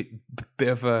a bit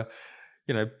of a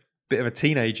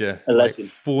teenager, like,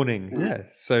 fawning. Yeah.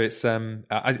 So it's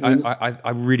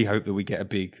I really hope that we get a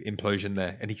big implosion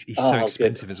there, and he's so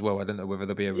expensive as well. I don't know whether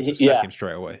they'll be able to sack him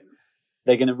straight away.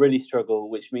 They're going to really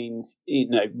struggle, which means,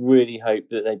 really hope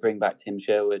that they bring back Tim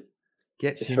Sherwood.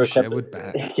 Get Tim Sherwood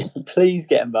back. Please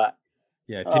get him back.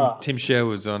 Yeah, Tim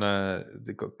Sherwood's on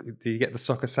did you get the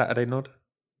Soccer Saturday nod?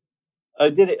 Oh,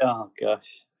 did it? Oh, gosh.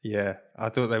 Yeah, I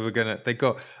thought they were gonna. I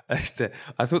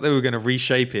thought they were gonna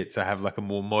reshape it to have like a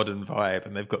more modern vibe,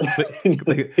 and they've got.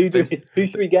 Who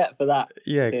should we get for that?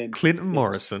 Yeah, Clinton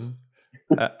Morrison,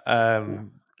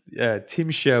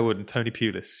 Tim Sherwood, and Tony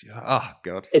Pulis. Oh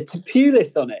God, it's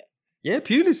Pulis on it. Yeah,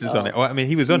 Pulis is on it. Well, I mean,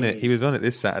 he was on it. He was on it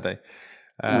this Saturday.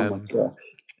 Oh my gosh.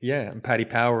 Yeah, and Paddy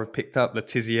Power have picked up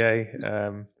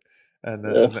Letizier, and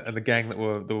the gang that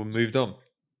were moved on.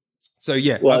 So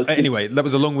anyway, that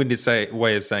was a long-winded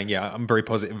way of saying, I'm very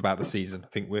positive about the season.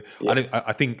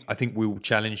 I think I think we will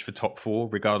challenge for top 4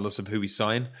 regardless of who we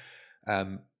sign.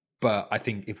 But I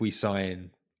think if we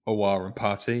sign Aouar and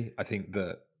Partey, I think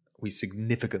that we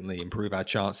significantly improve our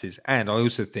chances. And I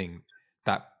also think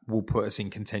that will put us in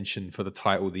contention for the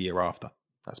title the year after.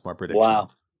 That's my prediction. Wow.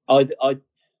 I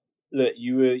look,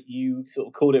 you sort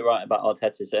of called it right about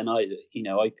Arteta, and I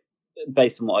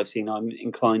based on what I've seen, I'm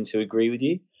inclined to agree with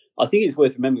you. I think it's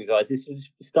worth remembering, guys, this is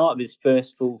the start of his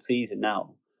first full season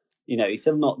now. He's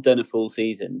still not done a full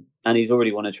season, and he's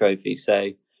already won a trophy. So,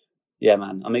 yeah,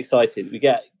 man, I'm excited. We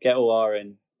get Aouar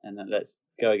in, and then let's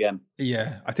go again.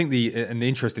 Yeah, I think an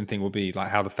interesting thing will be like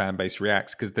how the fan base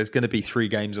reacts, because there's going to be 3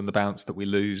 games on the bounce that we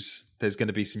lose. There's going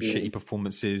to be some shitty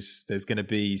performances. There's going to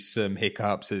be some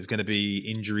hiccups. There's going to be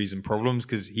injuries and problems,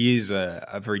 because he is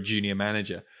a very junior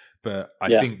manager. But I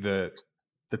think that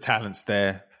the talent's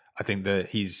there. I think that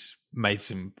he's made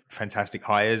some fantastic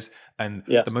hires. And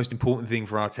the most important thing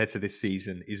for Arteta this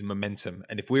season is momentum.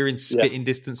 And if we're in spitting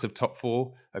distance of top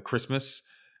 4 at Christmas,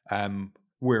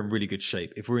 we're in really good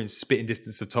shape. If we're in spitting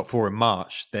distance of top 4 in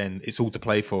March, then it's all to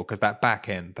play for, because that back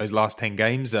end, those last 10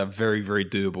 games are very, very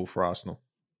doable for Arsenal.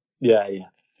 Yeah,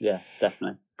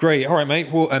 definitely. Great. All right,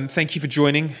 mate. Well, thank you for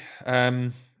joining. You've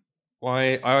got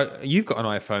an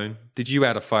iPhone. Did you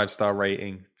add a 5-star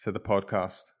rating to the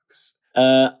podcast?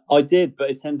 I did, but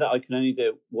it turns out I can only do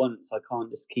it once. I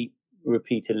can't just keep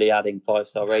repeatedly adding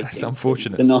 5-star ratings. It's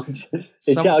unfortunate.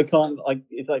 I can't.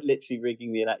 It's like literally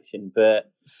rigging the election. But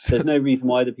there's no reason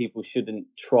why the people shouldn't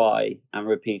try and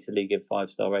repeatedly give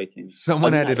 5-star ratings.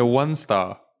 Someone added a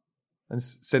 1-star and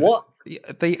said what?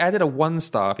 They added a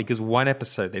 1-star because one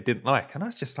episode they didn't like, and I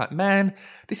was just like, man,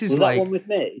 this is was like that one with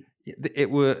me. It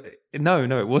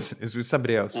it wasn't. It was with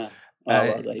somebody else.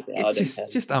 It's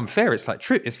just unfair. It's like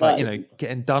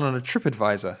getting done on a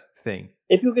TripAdvisor thing.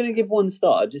 If you're going to give 1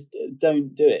 star, just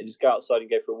don't do it. Just go outside and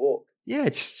go for a walk. Yeah,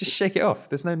 just shake it off.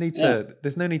 There's no need to.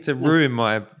 There's no need to ruin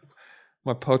my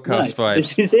podcast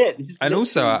vibes. This is it. And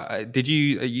also,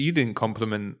 you didn't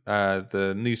compliment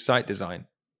the new site design?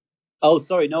 Oh,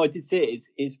 sorry. No, I did see it.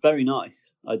 It's very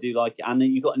nice. I do like it. And then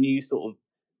you've got a new sort of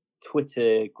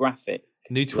Twitter graphic.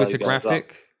 New Twitter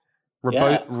graphic.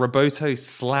 Roboto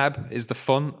Slab is the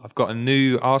font. I've got a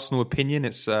new Arsenal opinion.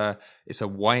 It's a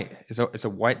white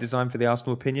design for the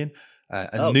Arsenal opinion.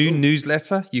 New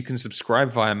newsletter. You can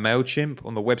subscribe via MailChimp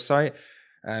on the website.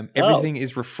 Everything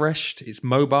is refreshed. It's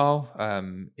mobile.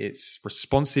 It's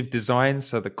responsive design,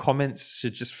 so the comments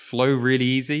should just flow really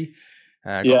easy.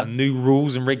 Got new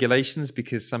rules and regulations,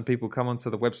 because some people come onto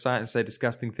the website and say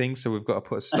disgusting things, so we've got to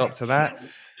put a stop to that.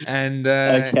 And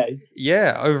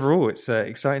overall, it's an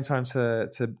exciting time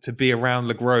to be around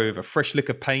Le Grove. A fresh lick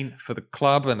of paint for the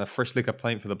club and a fresh lick of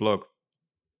paint for the blog.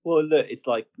 Well, look, it's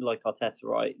like Arteta,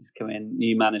 right? Just come in,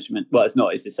 new management. Well, it's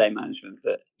not. It's the same management,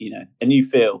 but a new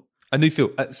feel. A new feel.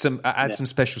 Some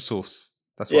special sauce.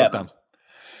 That's what I've done.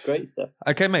 Great stuff.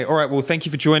 Okay, mate. All right. Well, thank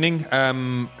you for joining,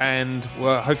 and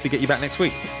we'll hopefully get you back next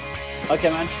week. Okay,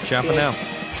 man. Ciao for now.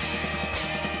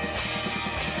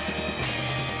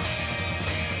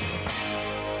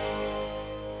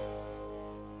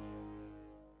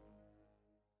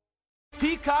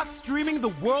 Peacock streaming the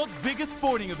world's biggest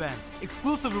sporting events,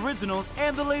 exclusive originals,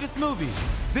 and the latest movies.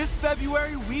 This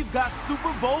February, we've got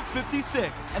Super Bowl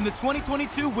 56 and the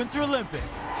 2022 Winter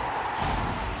Olympics.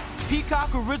 Peacock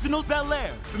Originals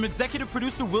Bel-Air from executive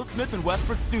producer Will Smith and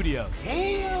Westbrook Studios.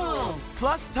 Damn!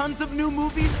 Plus tons of new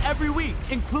movies every week,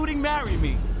 including Marry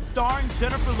Me, starring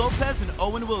Jennifer Lopez and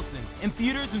Owen Wilson. In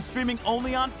theaters and streaming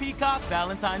only on Peacock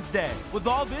Valentine's Day. With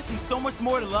all this and so much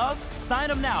more to love,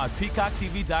 sign up now at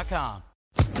peacocktv.com.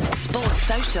 Sports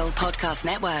Social Podcast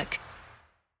Network.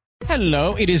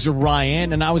 Hello, it is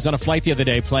Ryan, and I was on a flight the other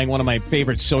day playing one of my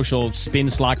favorite social spin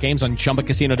slot games on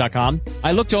ChumbaCasino.com.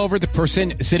 I looked over at the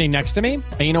person sitting next to me,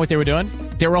 and you know what they were doing?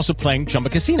 They were also playing Chumba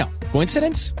Casino.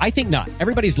 Coincidence? I think not.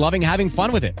 Everybody's loving having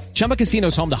fun with it. Chumba Casino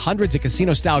is home to hundreds of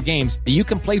casino-style games that you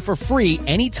can play for free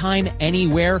anytime,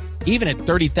 anywhere, even at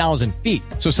 30,000 feet.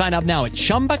 So sign up now at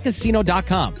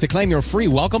ChumbaCasino.com to claim your free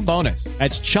welcome bonus.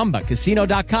 That's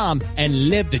ChumbaCasino.com and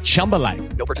live the Chumba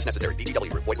life. No purchase necessary.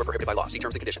 VGW. Void where prohibited by law. See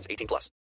terms and conditions. 18+.